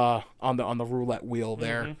on the roulette wheel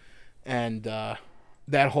there. Mm-hmm. And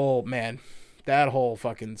that whole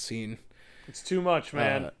fucking scene, it's too much,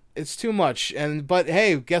 man. It's too much. But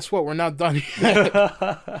hey, guess what, we're not done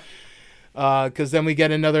yet. Because then we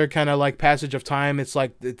get another kind of like passage of time. It's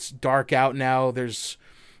like it's dark out now. There's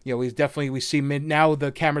we see now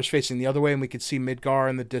the camera's facing the other way, and we could see Midgar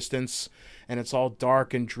in the distance, and it's all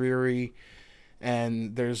dark and dreary,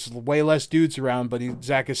 and there's way less dudes around, but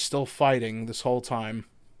Zack is still fighting this whole time.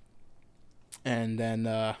 And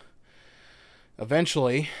then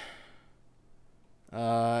eventually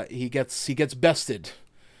he gets bested,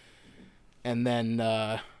 and then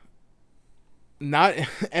not,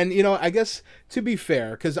 and I guess, to be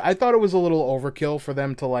fair, because I thought it was a little overkill for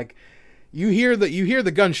them to, like, you hear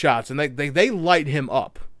the gunshots and they light him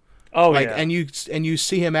up. Oh, like, yeah. And you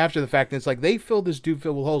see him after the fact, and it's like they filled this dude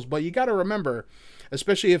filled with holes. But you got to remember,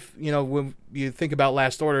 especially if when you think about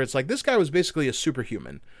Last Order, it's like this guy was basically a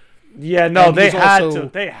superhuman. Yeah, no, they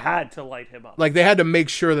had to light him up. Like, they had to make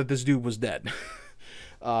sure that this dude was dead.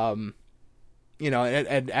 And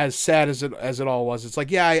as sad as it all was, it's like,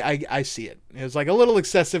 yeah, I see it. It's like a little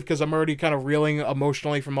excessive because I'm already kind of reeling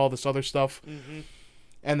emotionally from all this other stuff. Mm-hmm.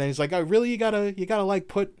 And then he's like, oh, really? You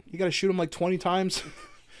gotta shoot him like 20 times?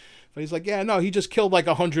 But he's like, yeah, no, he just killed like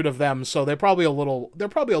 100 of them, so they're probably a little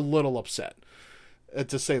upset,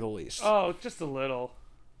 to say the least. Oh, just a little.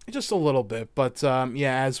 Just a little bit. But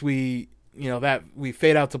as we, that we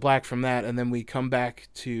fade out to black from that, and then we come back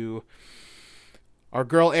to our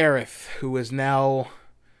girl Aerith, who is now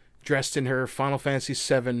dressed in her Final Fantasy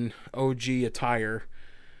VII OG attire,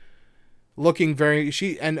 looking very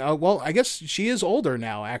I guess she is older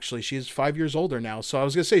now. Actually, she is 5 years older now. So I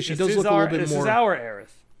was gonna say she does look a little bit more. This is our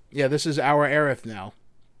Aerith. Yeah, this is our Aerith now,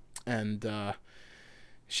 and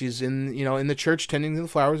she's in the church tending to the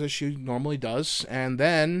flowers as she normally does, and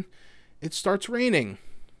then it starts raining,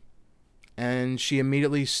 and she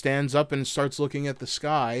immediately stands up and starts looking at the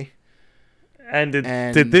sky. And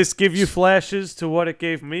did this give you flashes to what it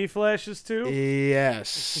gave me flashes to?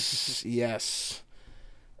 Yes, yes.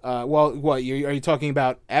 Well, what are you talking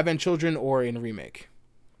about? Advent Children or in remake?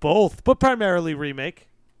 Both, but primarily remake.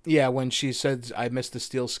 Yeah, when she said, "I missed the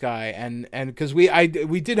steel sky," and because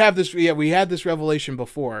we did have this, we had this revelation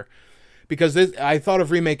before, because I thought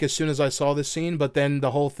of remake as soon as I saw this scene, but then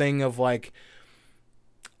the whole thing of like,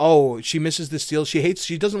 oh, she misses the steel.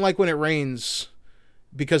 She doesn't like when it rains,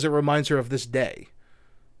 because it reminds her of this day.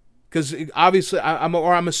 Because obviously,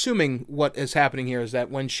 I'm assuming what is happening here is that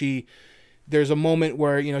when there's a moment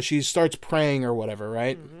where she starts praying or whatever,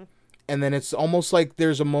 right? Mm-hmm. And then it's almost like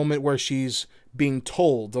there's a moment where she's being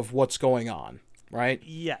told of what's going on, right?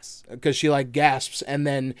 Yes. Because she like gasps, and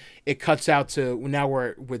then it cuts out to now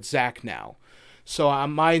we're with Zack now. So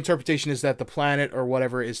my interpretation is that the planet or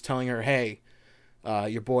whatever is telling her, "Hey,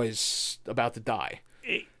 your boy's about to die."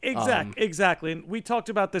 Exactly. And we talked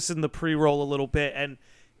about this in the pre-roll a little bit, and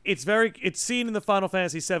it's seen in the Final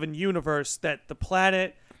Fantasy VII universe that the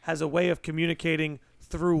planet has a way of communicating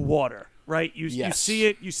through water, right? You see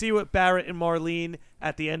it. You see what Barrett and Marlene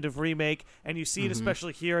at the end of Remake, and you see it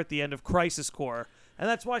especially here at the end of Crisis Core. And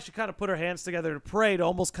that's why she kind of put her hands together to pray, to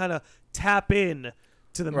almost kind of tap in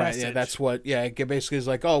to the message. Yeah, that's what, it basically is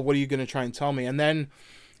like, oh, what are you going to try and tell me? And then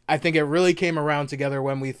I think it really came around together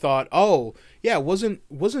when we thought, oh, yeah, wasn't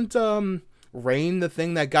Rain the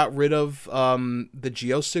thing that got rid of the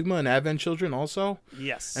Geostigma and Advent Children also?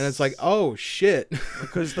 Yes. And it's like, oh, shit.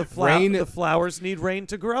 Because the flowers need rain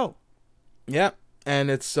to grow. Yeah.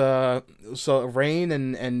 And it's so rain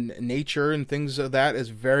and nature and things of that is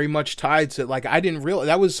very much tied to, like, I didn't realize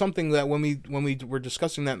that was something that when we were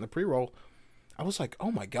discussing that in the pre-roll, I was like,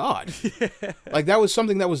 oh my God. Yeah. Like, that was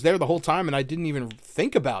something that was there the whole time, and I didn't even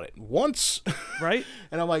think about it once. Right.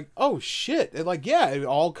 And I'm like, oh shit. It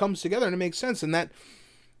all comes together and it makes sense. And that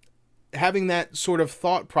having that sort of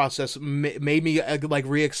thought process made me like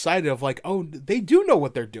re-excited of like, oh, they do know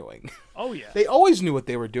what they're doing. Oh yeah. They always knew what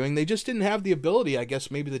they were doing. They just didn't have the ability, I guess,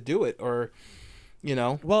 maybe to do it, or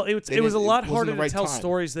Well, it was a lot harder to tell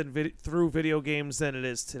stories through video games than it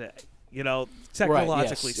is today.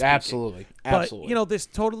 Technologically speaking. Absolutely. But this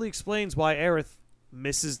totally explains why Aerith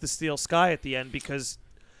misses the steel sky at the end, because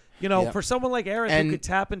for someone like Aerith who could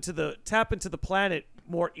tap into the planet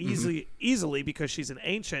more easily because she's an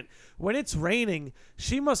ancient, when it's raining,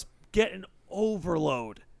 she must get an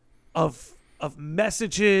overload of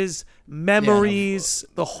messages, memories,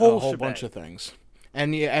 the whole bunch of things.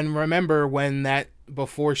 And remember when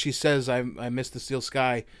before she says I missed the steel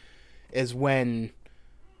sky is when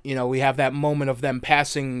we have that moment of them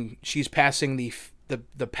passing. She's passing the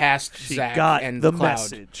past Zack and the Cloud.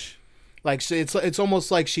 Message. Like, so it's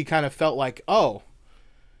almost like she kind of felt like, oh,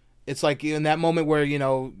 it's like in that moment where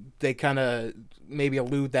they kind of maybe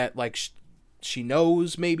allude that like she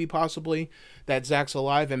knows maybe possibly that Zack's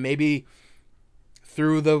alive, and maybe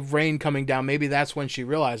through the rain coming down, maybe that's when she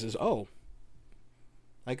realizes, oh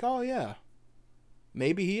yeah,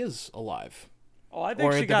 maybe he is alive. Oh, I think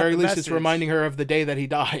or she at got the very the least, message. It's reminding her of the day that he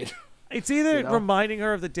died. It's either reminding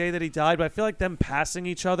her of the day that he died, but I feel like them passing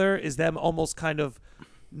each other is them almost kind of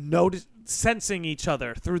sensing each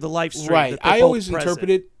other through the live stream. Right. I always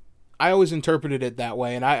interpreted it that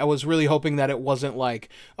way, and I was really hoping that it wasn't like,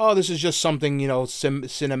 oh, this is just something,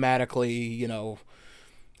 cinematically,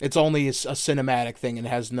 it's only a cinematic thing and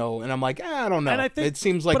has no. And I'm like, I don't know. And it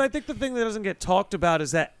seems like. But I think the thing that doesn't get talked about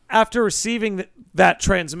is that after receiving that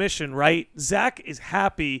transmission, right, Zack is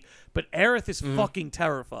happy, but Aerith is fucking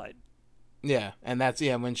terrified. Yeah, and that's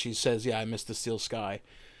when she says, "Yeah, I missed the steel sky,"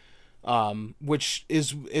 which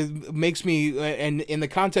it makes me, and in the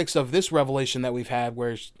context of this revelation that we've had,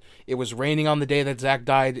 where it was raining on the day that Zack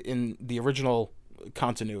died in the original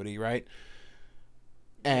continuity, right?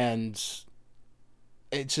 And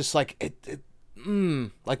it's just like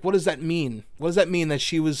like, what does that mean? What does that mean that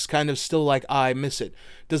she was kind of still like, I miss it?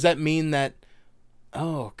 Does that mean that?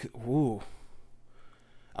 Oh, ooh.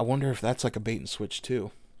 I wonder if that's like a bait and switch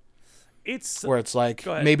too. It's where it's like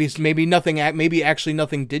maybe nothing, maybe actually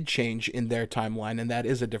nothing did change in their timeline, and that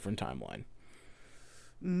is a different You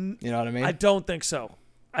know what I mean? I don't think so.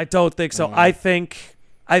 I think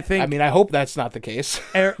I think. I mean, I hope that's not the case,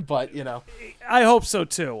 Er- but you know, I hope so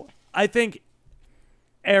too. I think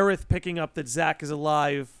Aerith picking up that Zack is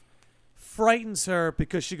alive frightens her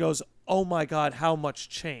because she goes, "Oh my God, how much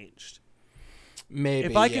changed." maybe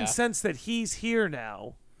If I can sense that he's here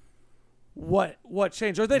now, what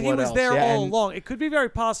changed? Or that he What was else? there Yeah, all and- along. It could be very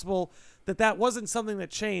possible that wasn't something that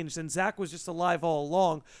changed and Zack was just alive all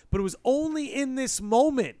along, but it was only in this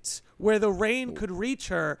moment where the rain could reach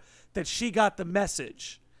her that she got the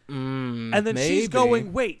message. And then she's maybe.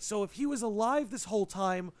 going, wait, so if he was alive this whole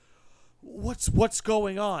time, what's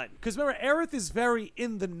going on? Because remember, Aerith is very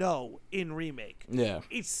in the know in Remake. Yeah.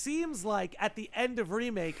 It seems like at the end of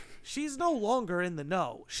Remake, she's no longer in the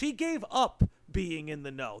know. She gave up being in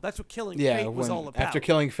the know. That's what Killing Fate was all about. After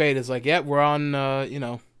Killing Fate, it's like, yeah, we're on,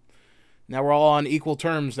 now we're all on equal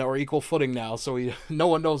terms. Now we're equal footing now, so no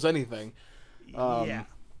one knows anything. Yeah.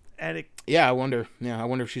 And it, Yeah, I wonder. Yeah, I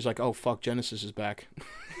wonder if she's like, oh fuck, Genesis is back.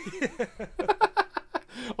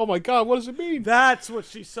 Oh my God, what does it mean? that's what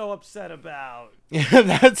she's so upset about.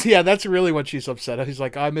 That's really what she's upset at. He's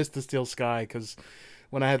like, I missed the Steel Sky because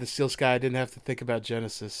when I had the Steel Sky, I didn't have to think about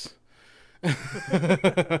Genesis.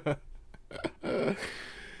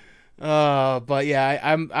 But yeah,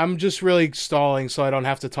 I'm just really stalling so I don't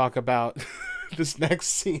have to talk about this next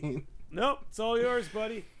scene, Nope, it's all yours,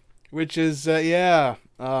 buddy. which is yeah.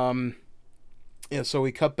 So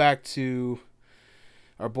we cut back to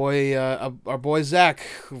our boy Zack,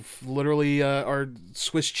 literally our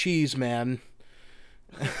Swiss cheese man.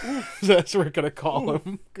 That's what we're gonna call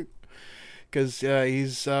him, because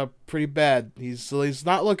he's pretty bad. He's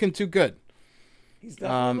not looking too good. He's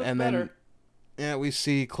definitely and better. then yeah, we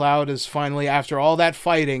see Cloud is finally, after all that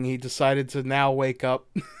fighting, he decided to now wake up.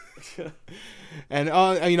 And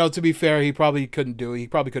to be fair, he probably couldn't do it. He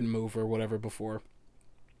probably couldn't move or whatever before.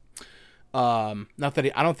 Not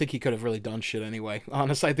that I don't think he could have really done shit anyway.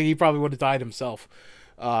 Honestly, I think he probably would have died himself.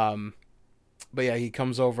 But yeah, he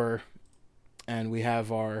comes over, and we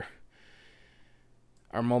have our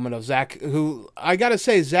moment of Zack, who I gotta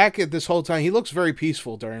say, Zack at this whole time, he looks very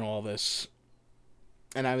peaceful during all this.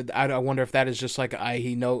 And I wonder if that is just like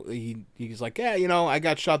he's like, yeah, I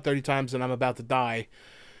got shot 30 times and I'm about to die,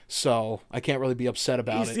 so I can't really be upset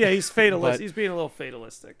about it. Yeah, he's fatalist. But, he's being a little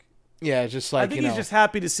fatalistic. yeah, just like I think he's just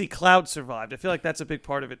happy to see Cloud survived. I feel like that's a big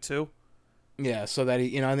part of it too. yeah, so that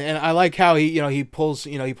he and I like how he pulls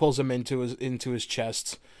him into his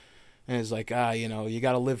chest, and is like, you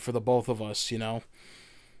got to live for the both of us,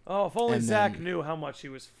 Oh, if only And Zack then- knew how much he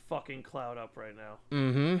was fucking Cloud up right now.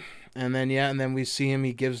 Mm-hmm. And then we see him.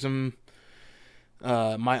 He gives him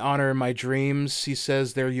my honor and my dreams. He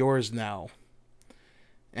says they're yours now.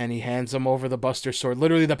 And he hands him over the Buster Sword.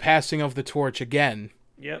 Literally the passing of the torch again.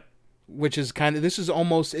 Yep. Which is this is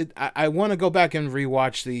almost it. I want to go back and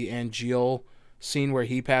rewatch the Angeal scene where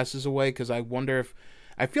he passes away, because I wonder if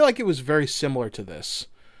I feel like it was very similar to this,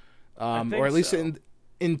 think or at least so.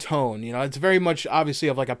 in tone. It's very much obviously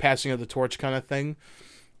of like a passing of the torch kind of thing.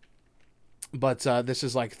 But this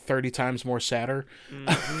is like 30 times more sadder.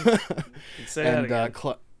 Say that And again.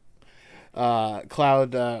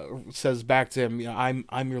 Cloud says back to him,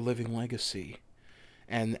 I'm your living legacy.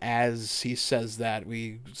 And as he says that,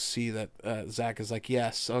 we see that Zack is like,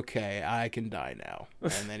 yes, okay, I can die now.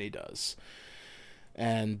 And then he does.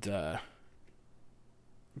 And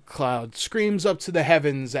Cloud screams up to the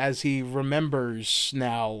heavens as he remembers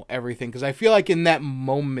now everything. Because I feel like in that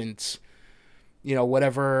moment,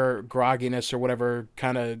 whatever grogginess or whatever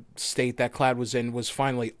kind of state that Cloud was in was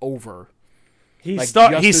finally over. He's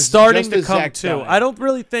just starting to as come Zack to.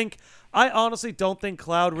 died. I honestly don't think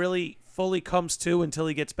Cloud really fully comes to until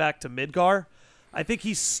he gets back to Midgar. I think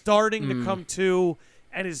he's starting to come to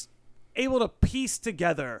and is able to piece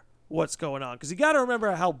together what's going on. Because you got to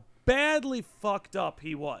remember how badly fucked up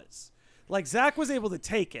he was. Like, Zack was able to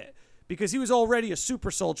take it because he was already a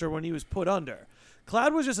super soldier when he was put under.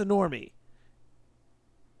 Cloud was just a normie.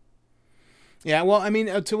 Yeah, well, I mean,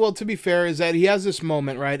 to be fair, is that he has this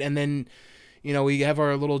moment, right? And then, we have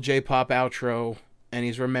our little J-pop outro, and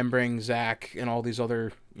he's remembering Zack and all these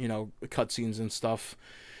other, cutscenes and stuff.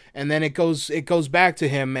 And then it goes back to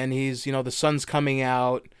him, and he's, the sun's coming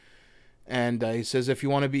out, and he says, if you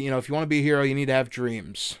want to be a hero, you need to have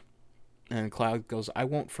dreams. And Cloud goes, I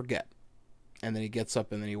won't forget. And then he gets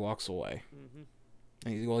up and then he walks away. Mm-hmm.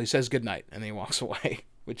 And he says goodnight, and then he walks away,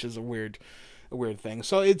 which is a weird thing.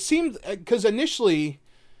 So it seemed, because initially,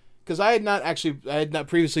 because I had not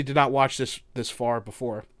previously did not watch this far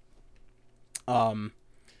before.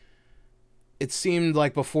 It seemed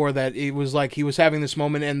like before that it was like he was having this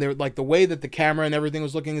moment, and there, like the way that the camera and everything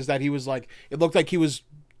was looking, is that he was like, it looked like he was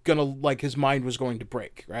gonna, like his mind was going to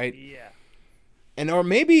break, right? Yeah. or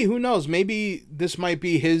maybe, who knows, maybe this might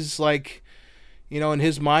be his, like, in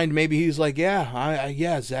his mind, maybe he's like,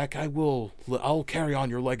 yeah, Zack, I'll carry on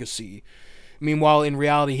your legacy. Meanwhile, in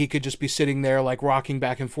reality, he could just be sitting there, like, rocking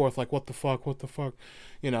back and forth, like, what the fuck,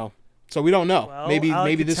 So we don't know. Well,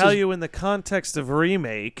 maybe this tell is, you in the context of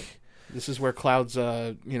remake. this is where Cloud's,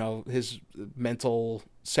 his mental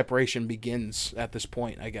separation begins at this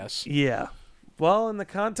point, I guess. Yeah. Well, in the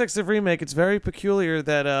context of remake, it's very peculiar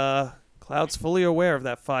that Cloud's fully aware of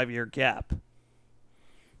that 5-year gap.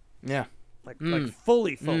 Yeah. Like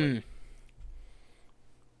fully. A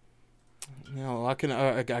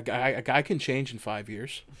guy can change in 5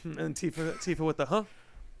 years. And Tifa with the huh?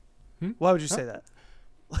 Why would you say that?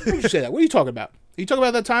 Why would you say that? What are you talking about? Are you talking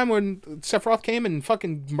about that time when Sephiroth came and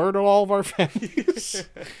fucking murdered all of our families?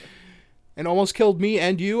 And almost killed me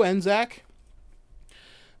and you and Zack?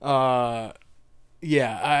 Yeah,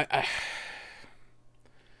 I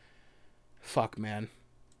fuck, man.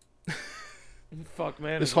 Fuck,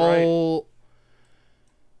 man. This whole...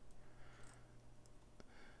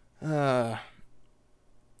 I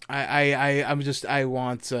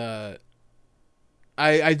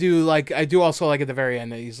do also like at the very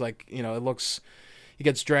end that he's like, he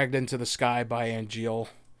gets dragged into the sky by Angeal.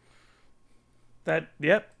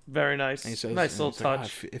 Very nice. And he says, nice little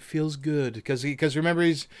touch. It feels good because remember,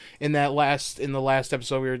 he's in the last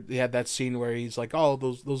episode he had that scene where he's like, oh,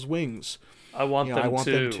 those wings, I want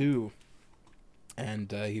them too.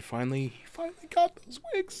 And he finally got those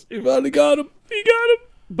wings. He finally got him. He got him.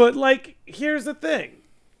 But, like, here's the thing.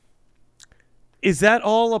 Is that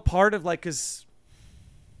all a part of, like, his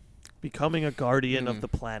becoming a guardian of the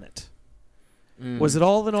planet? Was it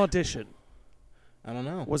all an audition? I don't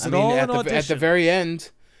know. Was it all an audition? At the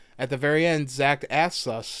very end, Zack asks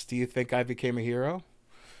us, do you think I became a hero?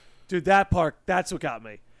 Dude, that part, that's what got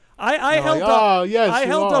me. I held up. Oh, yes, I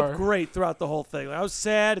held are. up great throughout the whole thing. Like, I was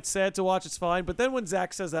sad. It's sad to watch. It's fine. But then when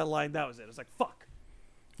Zack says that line, that was it. I was like, fuck.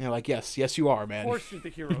 Like, yes, you are, man. Of course you're the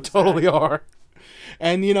hero. You totally are.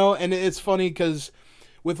 And, and it's funny because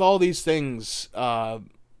with all these things,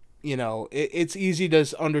 it's easy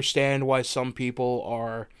to understand why some people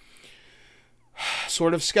are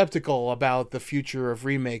sort of skeptical about the future of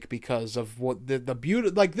remake because of what the beauty,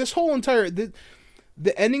 like this whole entire, the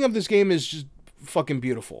ending of this game is just fucking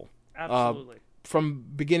beautiful. Absolutely. From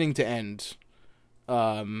beginning to end.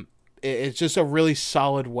 It's just a really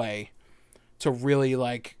solid way to really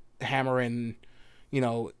like hammer in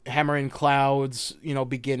Cloud's,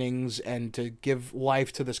 beginnings and to give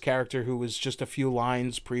life to this character who was just a few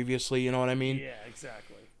lines previously, you know what I mean? Yeah,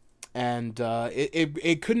 exactly. And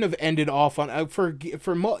it couldn't have ended off on for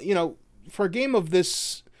a game of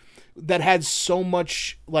this that had so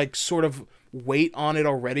much like sort of weight on it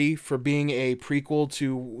already for being a prequel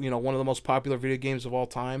to, one of the most popular video games of all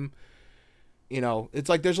time. It's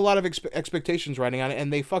like there's a lot of expectations riding on it,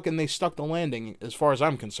 and they stuck the landing as far as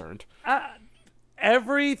I'm concerned.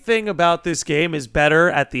 Everything about this game is better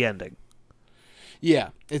at the ending.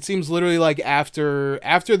 Yeah, it seems literally like after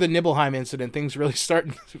the Nibelheim incident, things really start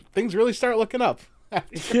looking up.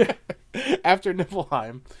 After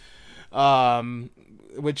Nibelheim,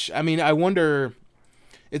 which I mean, I wonder.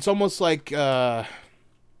 It's almost like I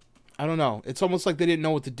don't know. It's almost like they didn't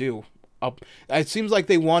know what to do. It seems like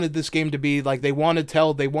they wanted this game to be like they wanted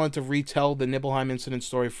to retell the Nibelheim incident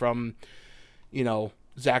story from,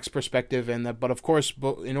 Zack's perspective, but of course,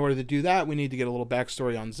 in order to do that, we need to get a little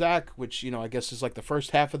backstory on Zack, which I guess is like the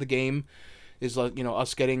first half of the game, is like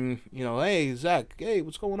us getting hey Zack, hey,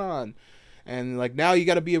 what's going on, and like now you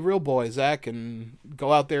got to be a real boy, Zack, and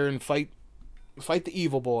go out there and fight the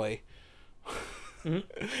evil boy.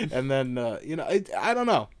 And then I don't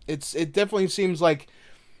know, it definitely seems like.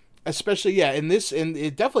 Especially, in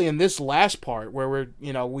this last part where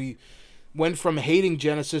we went from hating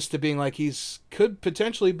Genesis to being like could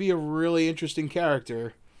potentially be a really interesting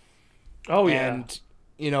character. Oh yeah.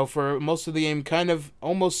 And for most of the game, kind of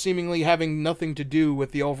almost seemingly having nothing to do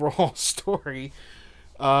with the overall story.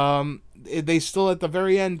 They still at the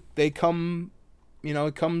very end they come,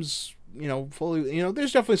 it comes, fully.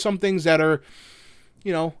 There's definitely some things that are,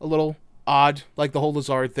 a little odd, like the whole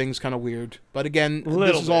Lazard thing's kind of weird, but again,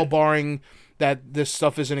 this is all barring that this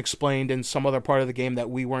stuff isn't explained in some other part of the game that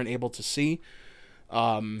we weren't able to see.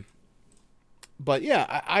 But yeah,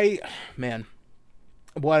 I man,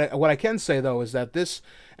 what I can say though is that this,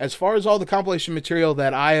 as far as all the compilation material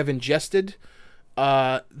that I have ingested,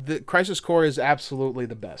 the Crisis Core is absolutely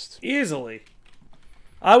the best. Easily,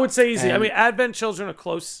 I would say easy. I mean, Advent Children a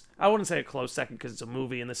close. I wouldn't say a close second because it's a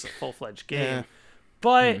movie and this is a full-fledged game,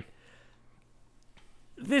 but.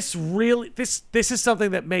 This is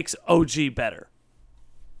something that makes OG better.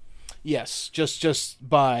 Yes, just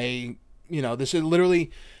by, this is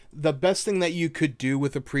literally the best thing that you could do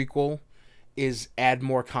with a prequel is add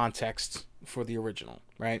more context for the original,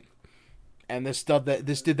 right? And this did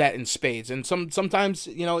that in spades. And sometimes,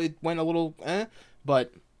 it went a little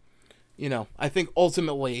but I think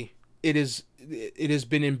ultimately it has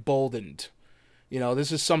been emboldened.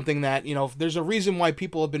 This is something that, there's a reason why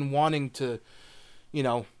people have been wanting to,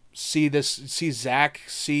 see Zack,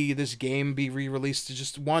 see this game be re-released, to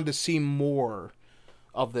just wanted to see more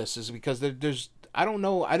of this, is because there's, I don't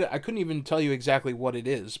know, I couldn't even tell you exactly what it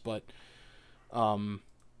is, but I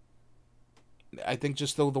think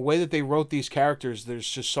just the way that they wrote these characters, there's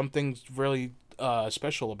just something really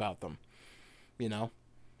special about them,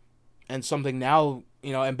 and something now,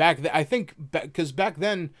 and I think because back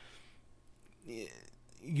then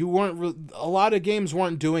you weren't a lot of games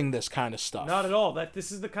weren't doing this kind of stuff. Not at all.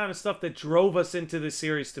 This is the kind of stuff that drove us into this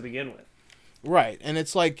series to begin with. Right, and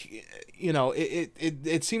it's like,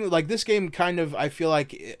 it seemed like this game kind of, I feel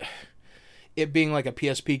like it being like a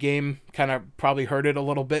PSP game kind of probably hurt it a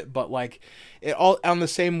little bit, but like it all on the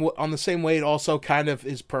same way, it also kind of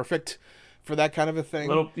is perfect for that kind of a thing.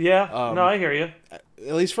 No, I hear you.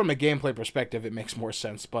 At least from a gameplay perspective, it makes more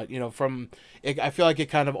sense. But I feel like it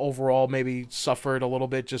kind of overall maybe suffered a little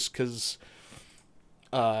bit just because,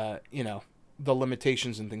 the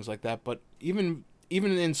limitations and things like that. But even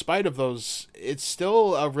in spite of those, it's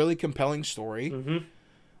still a really compelling story.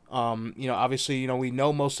 Mm-hmm. Obviously, we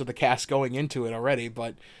know most of the cast going into it already,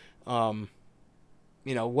 but,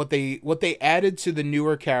 what they added to the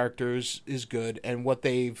newer characters is good, and what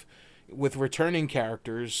they've, with returning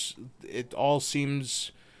characters, it all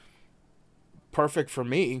seems perfect for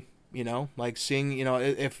me, like seeing,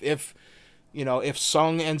 if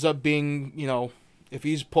Sung ends up being, if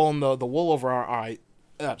he's pulling the wool over our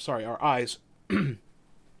eyes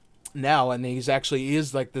now, and he's actually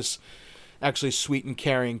is like this actually sweet and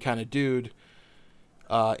caring kind of dude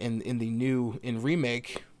in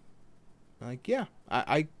remake, like, yeah,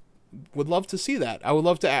 I would love to see that. I would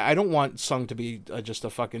love to. I don't want Sung to be just a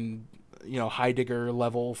fucking Heidegger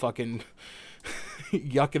level fucking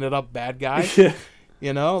yucking it up bad guy.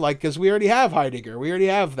 Because we already have Heidegger, we already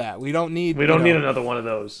have that. We don't need need another one of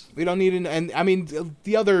those. We don't need and I mean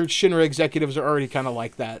the other Shinra executives are already kind of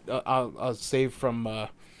like that. I'll save from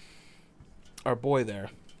our boy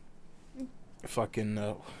there. Fucking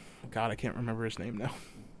God, I can't remember his name now.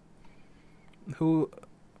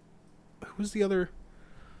 Who's the other?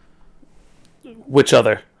 Which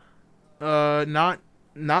other? Not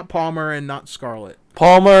Palmer and not Scarlet.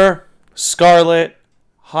 Palmer, Scarlet,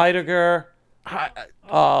 Heidegger.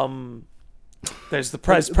 There's the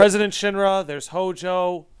President Shinra. There's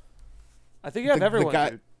Hojo. I think you have everyone.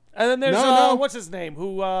 Dude. And then there's what's his name?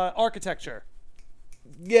 Who architecture?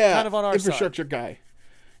 Yeah, kind of on our infrastructure side. Guy.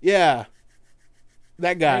 Yeah,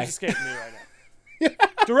 that guy. He's escaping me right now.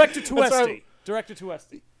 Director Tuesti. Director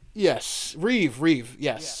Tuesti. Yes, Reeve.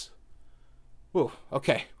 Yes. Yeah. Whew.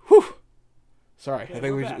 Okay. Whew. Sorry, I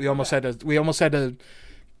think we almost had to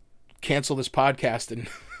cancel this podcast and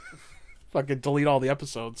fucking delete all the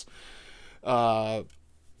episodes. But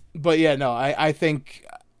yeah, no, I think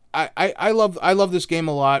I love this game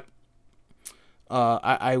a lot.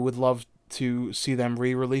 I would love to see them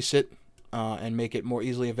re-release it and make it more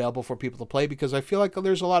easily available for people to play, because I feel like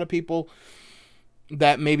there's a lot of people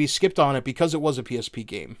that maybe skipped on it because it was a PSP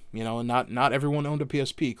game, and not everyone owned a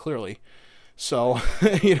PSP, clearly. So,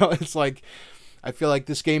 it's like, I feel like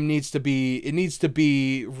this game needs to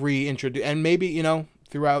be reintroduced, and maybe,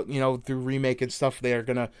 throughout, through remake and stuff, they're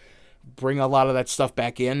going to bring a lot of that stuff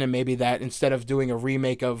back in, and maybe that instead of doing a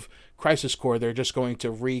remake of Crisis Core, they're just going to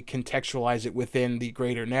recontextualize it within the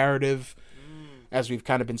greater narrative, as we've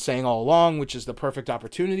kind of been saying all along, which is the perfect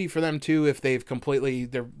opportunity for them to, if they're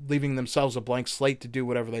leaving themselves a blank slate to do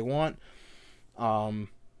whatever they want.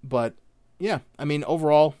 But yeah, I mean,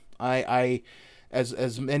 overall, I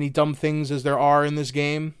as many dumb things as there are in this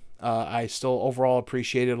game, I still overall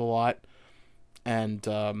appreciate it a lot. And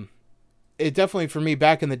it definitely, for me,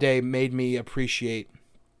 back in the day, made me appreciate,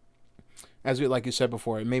 like you said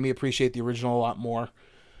before, it made me appreciate the original a lot more.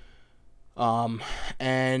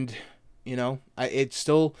 And it's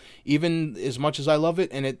still, even as much as I love it,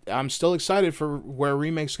 and I'm still excited for where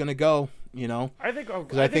Remake's going to go.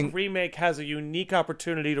 I think Remake has a unique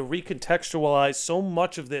opportunity to recontextualize so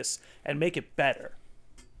much of this and make it better.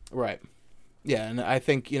 Right. Yeah, and I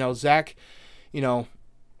think Zack,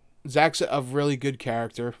 Zack's a really good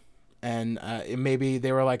character, and maybe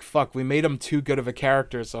they were like, "Fuck, we made him too good of a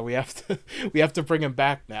character, so we have to bring him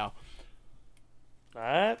back now."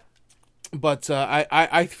 But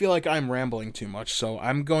I feel like I'm rambling too much, so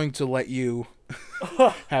I'm going to let you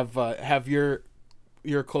have your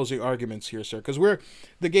closing arguments here, sir, because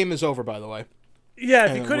the game is over, by the way. Yeah,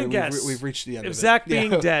 if you And couldn't guess, we've reached the end if of Zach it.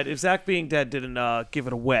 being Yeah. dead, if Zach being dead didn't give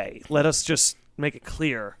it away, let us just make it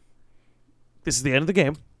clear. This is the end of the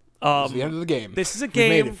game. It's the end of the game. This is a We game.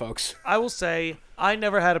 made it, folks. I will say I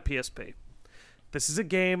never had a PSP. This is a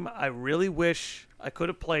game I really wish I could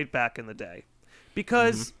have played back in the day,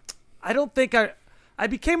 because I don't think I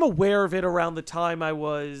became aware of it around the time I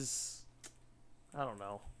was, I don't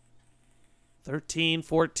know, 13,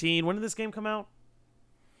 14. When did this game come out?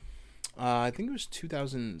 I think it was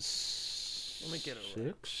 2006, Let me get it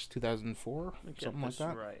right. 2004, Let me get something like this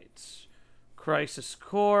that. right. Crisis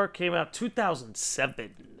Core came out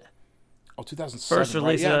 2007. Oh, 2007. First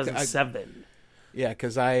release right? 2007. Yeah,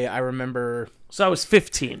 because I remember. So I was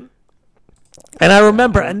 15. And I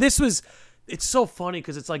remember, and it's so funny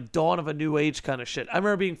because it's like dawn of a new age kind of shit. I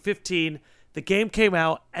remember being 15, the game came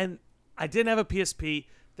out, and I didn't have a PSP.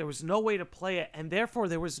 There was no way to play it, and therefore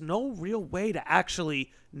there was no real way to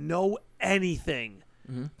actually know anything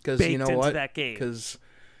Because baked you know into what? that game. Because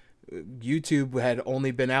YouTube had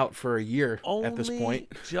only been out for a year at this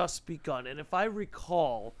point. Just begun. And if I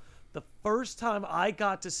recall, the first time I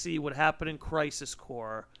got to see what happened in Crisis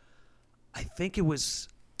Core, I think it was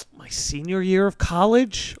my senior year of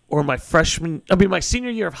college or my senior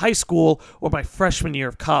year of high school or my freshman year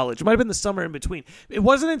of college. It might have been the summer in between. It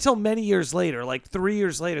wasn't until many years later, like 3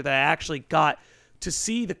 years later, that I actually got to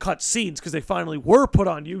see the cut scenes, because they finally were put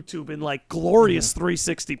on YouTube in like glorious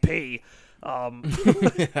 360p. I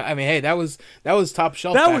mean, hey, that was top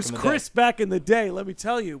shelf. That back was in the crisp back in the day, let me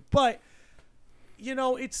tell you. But you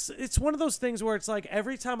know, it's one of those things where it's like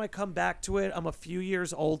every time I come back to it, I'm a few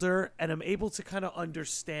years older and I'm able to kind of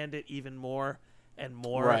understand it even more and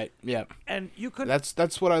more. Right. Yeah. And you could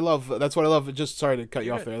That's what I love. That's what I love. Just sorry to cut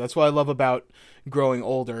you off there. That's what I love about growing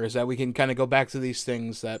older, is that we can kind of go back to these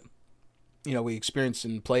things that, you know, we experienced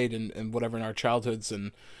and played and whatever in our childhoods,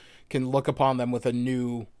 and can look upon them with a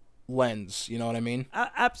new lens. You know what I mean?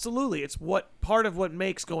 Absolutely. It's part of what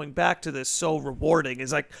makes going back to this so rewarding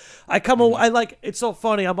is like I like, it's so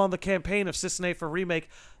funny. I'm on the campaign of Sisney for Remake.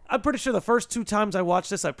 I'm pretty sure the first 2 times I watched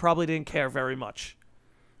this, I probably didn't care very much.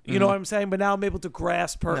 You know what I'm saying? But now I'm able to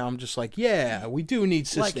grasp her. Now I'm just like, yeah, we do need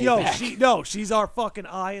Sisney Like, yo, back. she's our fucking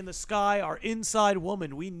eye in the sky, our inside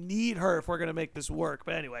woman. We need her if we're gonna make this work.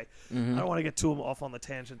 But anyway, I don't want to get too off on the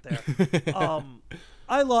tangent there.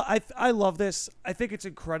 I love this. I think it's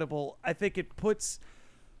incredible. I think it puts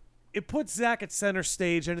Zach at center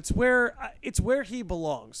stage, and it's where he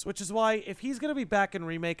belongs. Which is why, if he's gonna be back in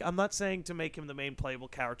Remake, I'm not saying to make him the main playable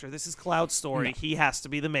character. This is Cloud's story. No. He has to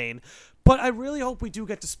be the main. But I really hope we do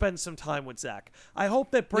get to spend some time with Zach. I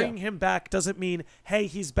hope that bringing him back doesn't mean, hey,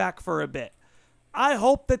 he's back for a bit. I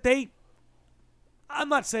hope that I'm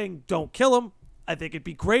not saying don't kill him. I think it'd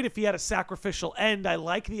be great if he had a sacrificial end. I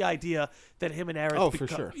like the idea that him and Aerith for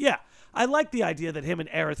sure. Yeah. I like the idea that him and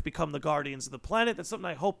Aerith become the guardians of the planet. That's something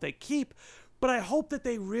I hope they keep. But I hope that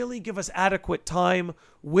they really give us adequate time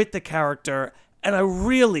with the character. And I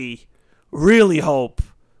really, really hope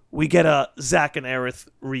we get a Zach and Aerith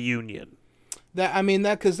reunion. I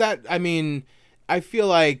feel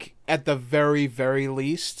like at the very, very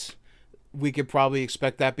least, we could probably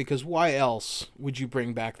expect that, because why else would you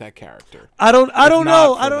bring back that character? I don't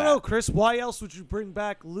know, Chris. Why else would you bring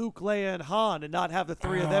back Luke, Leia, and Han and not have the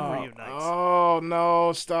 3 of them reunite? Oh,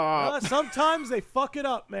 no, stop. Sometimes they fuck it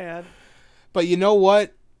up, man. But you know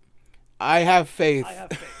what? I have faith. I have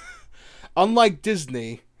faith. Unlike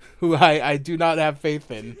Disney, who I do not have faith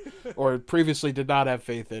in, or previously did not have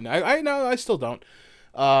faith in. I know, I still don't.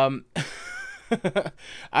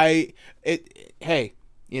 Hey,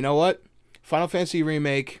 you know what? Final Fantasy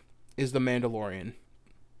Remake is The Mandalorian.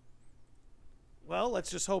 Well,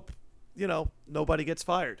 let's just hope, nobody gets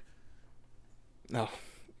fired. No.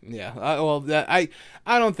 Yeah.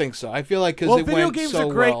 I don't think so. I feel like because it went so video games are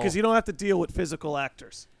great because you don't have to deal with physical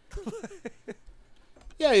actors.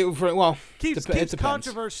 Yeah, keeps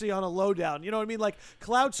controversy on a lowdown. You know what I mean? Like,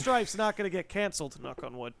 Cloud Strife's not going to get canceled, knock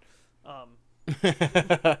on wood.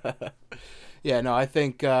 Yeah, no, I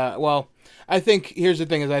think, I think, here's the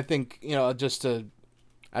thing is, I think, this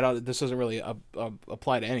doesn't really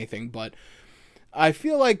apply to anything, but I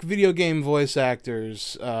feel like video game voice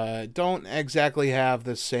actors don't exactly have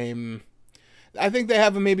the same, I think they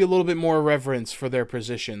have maybe a little bit more reverence for their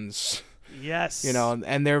positions. Yes.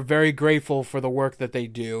 And they're very grateful for the work that they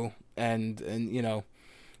do, and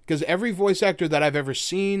because every voice actor that I've ever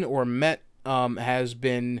seen or met has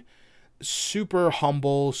been super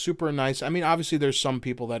humble, super nice. I mean, obviously there's some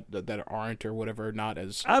people that aren't or whatever, not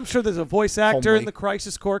as I'm sure there's a voice actor in the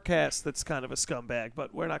Crisis Core cast that's kind of a scumbag,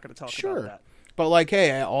 but we're not going to talk about that. But like,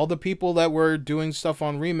 hey, all the people that were doing stuff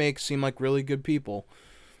on remakes seem like really good people.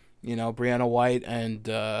 You know, Brianna White and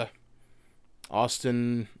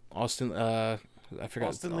Austin. I forgot.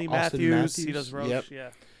 Austin Lee Matthews. He does Roche. Yep. Yeah.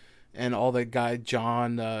 And all the guy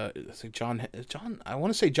John. It's like John. I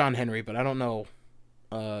want to say John Henry, but I don't know.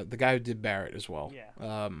 The guy who did Barrett as well.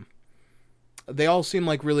 Yeah. They all seem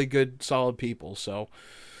like really good, solid people. So,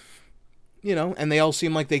 you know, and they all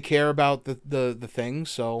seem like they care about the thing.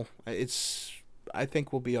 So I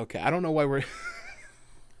think we'll be okay. I don't know why we're.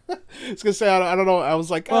 I was gonna say I don't know. I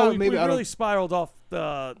was like, well, maybe we really spiraled off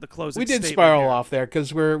the closing. We did statement spiral here. off there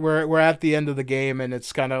because we're at the end of the game, and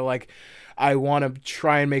it's kind of like I want to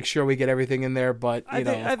try and make sure we get everything in there, but I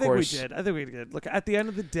think we did. I think we did. Look, at the end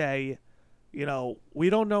of the day, you know, we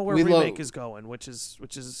don't know where remake is going, which is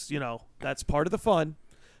you know, that's part of the fun.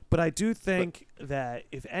 But I do think that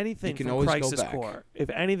if anything from Crisis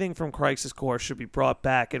Core should be brought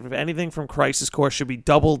back, and if anything from Crisis Core should be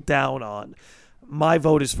doubled down on, my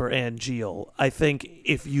vote is for Angeal. I think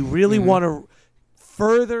if you really want to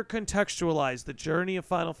further contextualize the journey of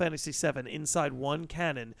Final Fantasy VII inside one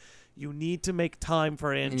canon, you need to make time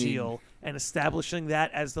for Angeal and establishing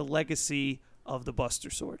that as the legacy of the Buster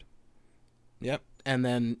Sword. Yep. And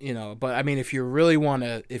then, you know, but I mean, if you really want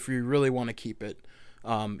to keep it,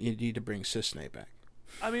 you need to bring Cissnei back.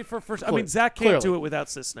 I mean, Zach can't do it without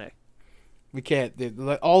Cissnei. We can't.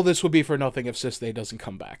 All this would be for nothing if Cissnei doesn't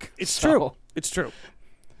come back. It's true. It's true.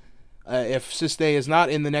 If Cissnei is not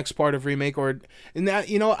in the next part of remake, or in that,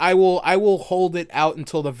 you know, I will hold it out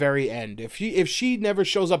until the very end. If she never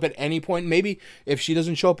shows up at any point, maybe if she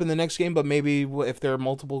doesn't show up in the next game, but maybe if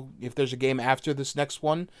there's a game after this next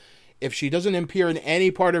one, if she doesn't appear in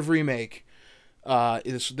any part of remake,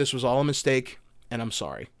 this was all a mistake, and I'm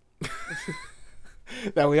sorry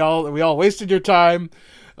that we all wasted your time.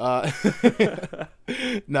 No,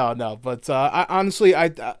 but I honestly,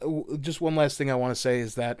 just one last thing I want to say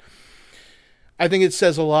is that I think it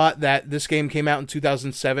says a lot that this game came out in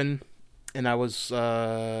 2007, and I was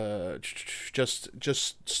just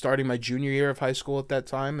starting my junior year of high school at that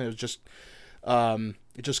time. It was just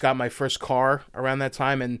got my first car around that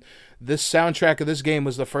time, and this soundtrack of this game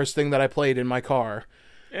was the first thing that I played in my car.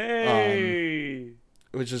 Hey,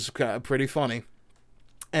 which is pretty funny,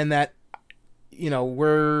 and that, you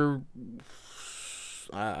know,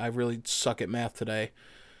 I really suck at math today.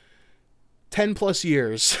 10 plus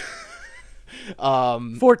years.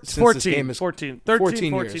 14 years. Okay. What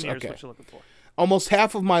you're looking for. Almost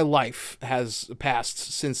half of my life has passed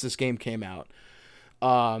since this game came out.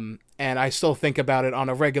 And I still think about it on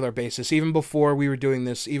a regular basis, even before we were doing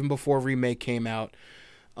this, even before Remake came out.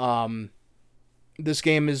 This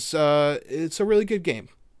game is, it's a really good game.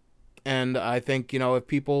 And I think, you know, if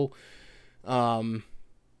people,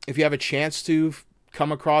 if you have a chance to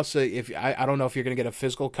come across I don't know if you're going to get a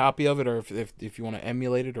physical copy of it, or if you want to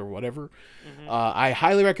emulate it or whatever, I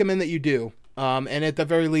highly recommend that you do. And at the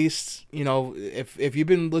very least, you know, if you've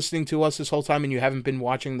been listening to us this whole time and you haven't been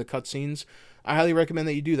watching the cutscenes, I highly recommend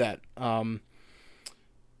that you do that.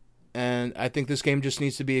 And I think this game just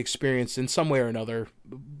needs to be experienced in some way or another,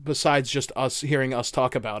 besides just hearing us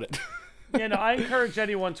talk about it. Yeah, no, I encourage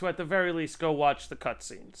anyone to, at the very least, go watch the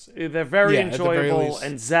cutscenes. They're very enjoyable,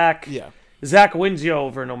 and Zach wins you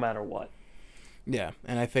over no matter what. Yeah,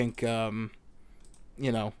 and I think, you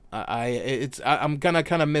know, I'm gonna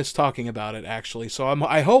kind of miss talking about it, actually. So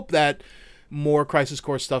I hope that more Crisis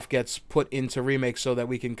Core stuff gets put into Remake so that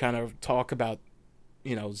we can kind of talk about,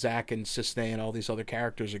 you know, Zach and Cissnei and all these other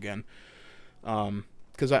characters again.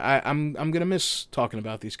 Because I'm gonna miss talking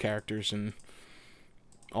about these characters and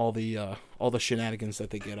all the shenanigans that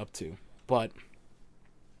they get up to. But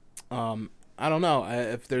I don't know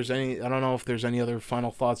if there's any other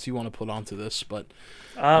final thoughts you want to put onto this, but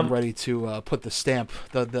I'm ready to put the stamp,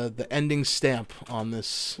 the ending stamp on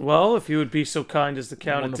this. Well, if you would be so kind as to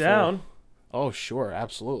count it down. Oh, sure,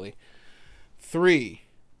 absolutely. 3,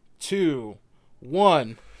 2,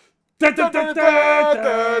 1. Cissnei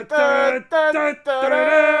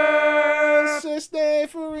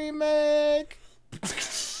for Remake.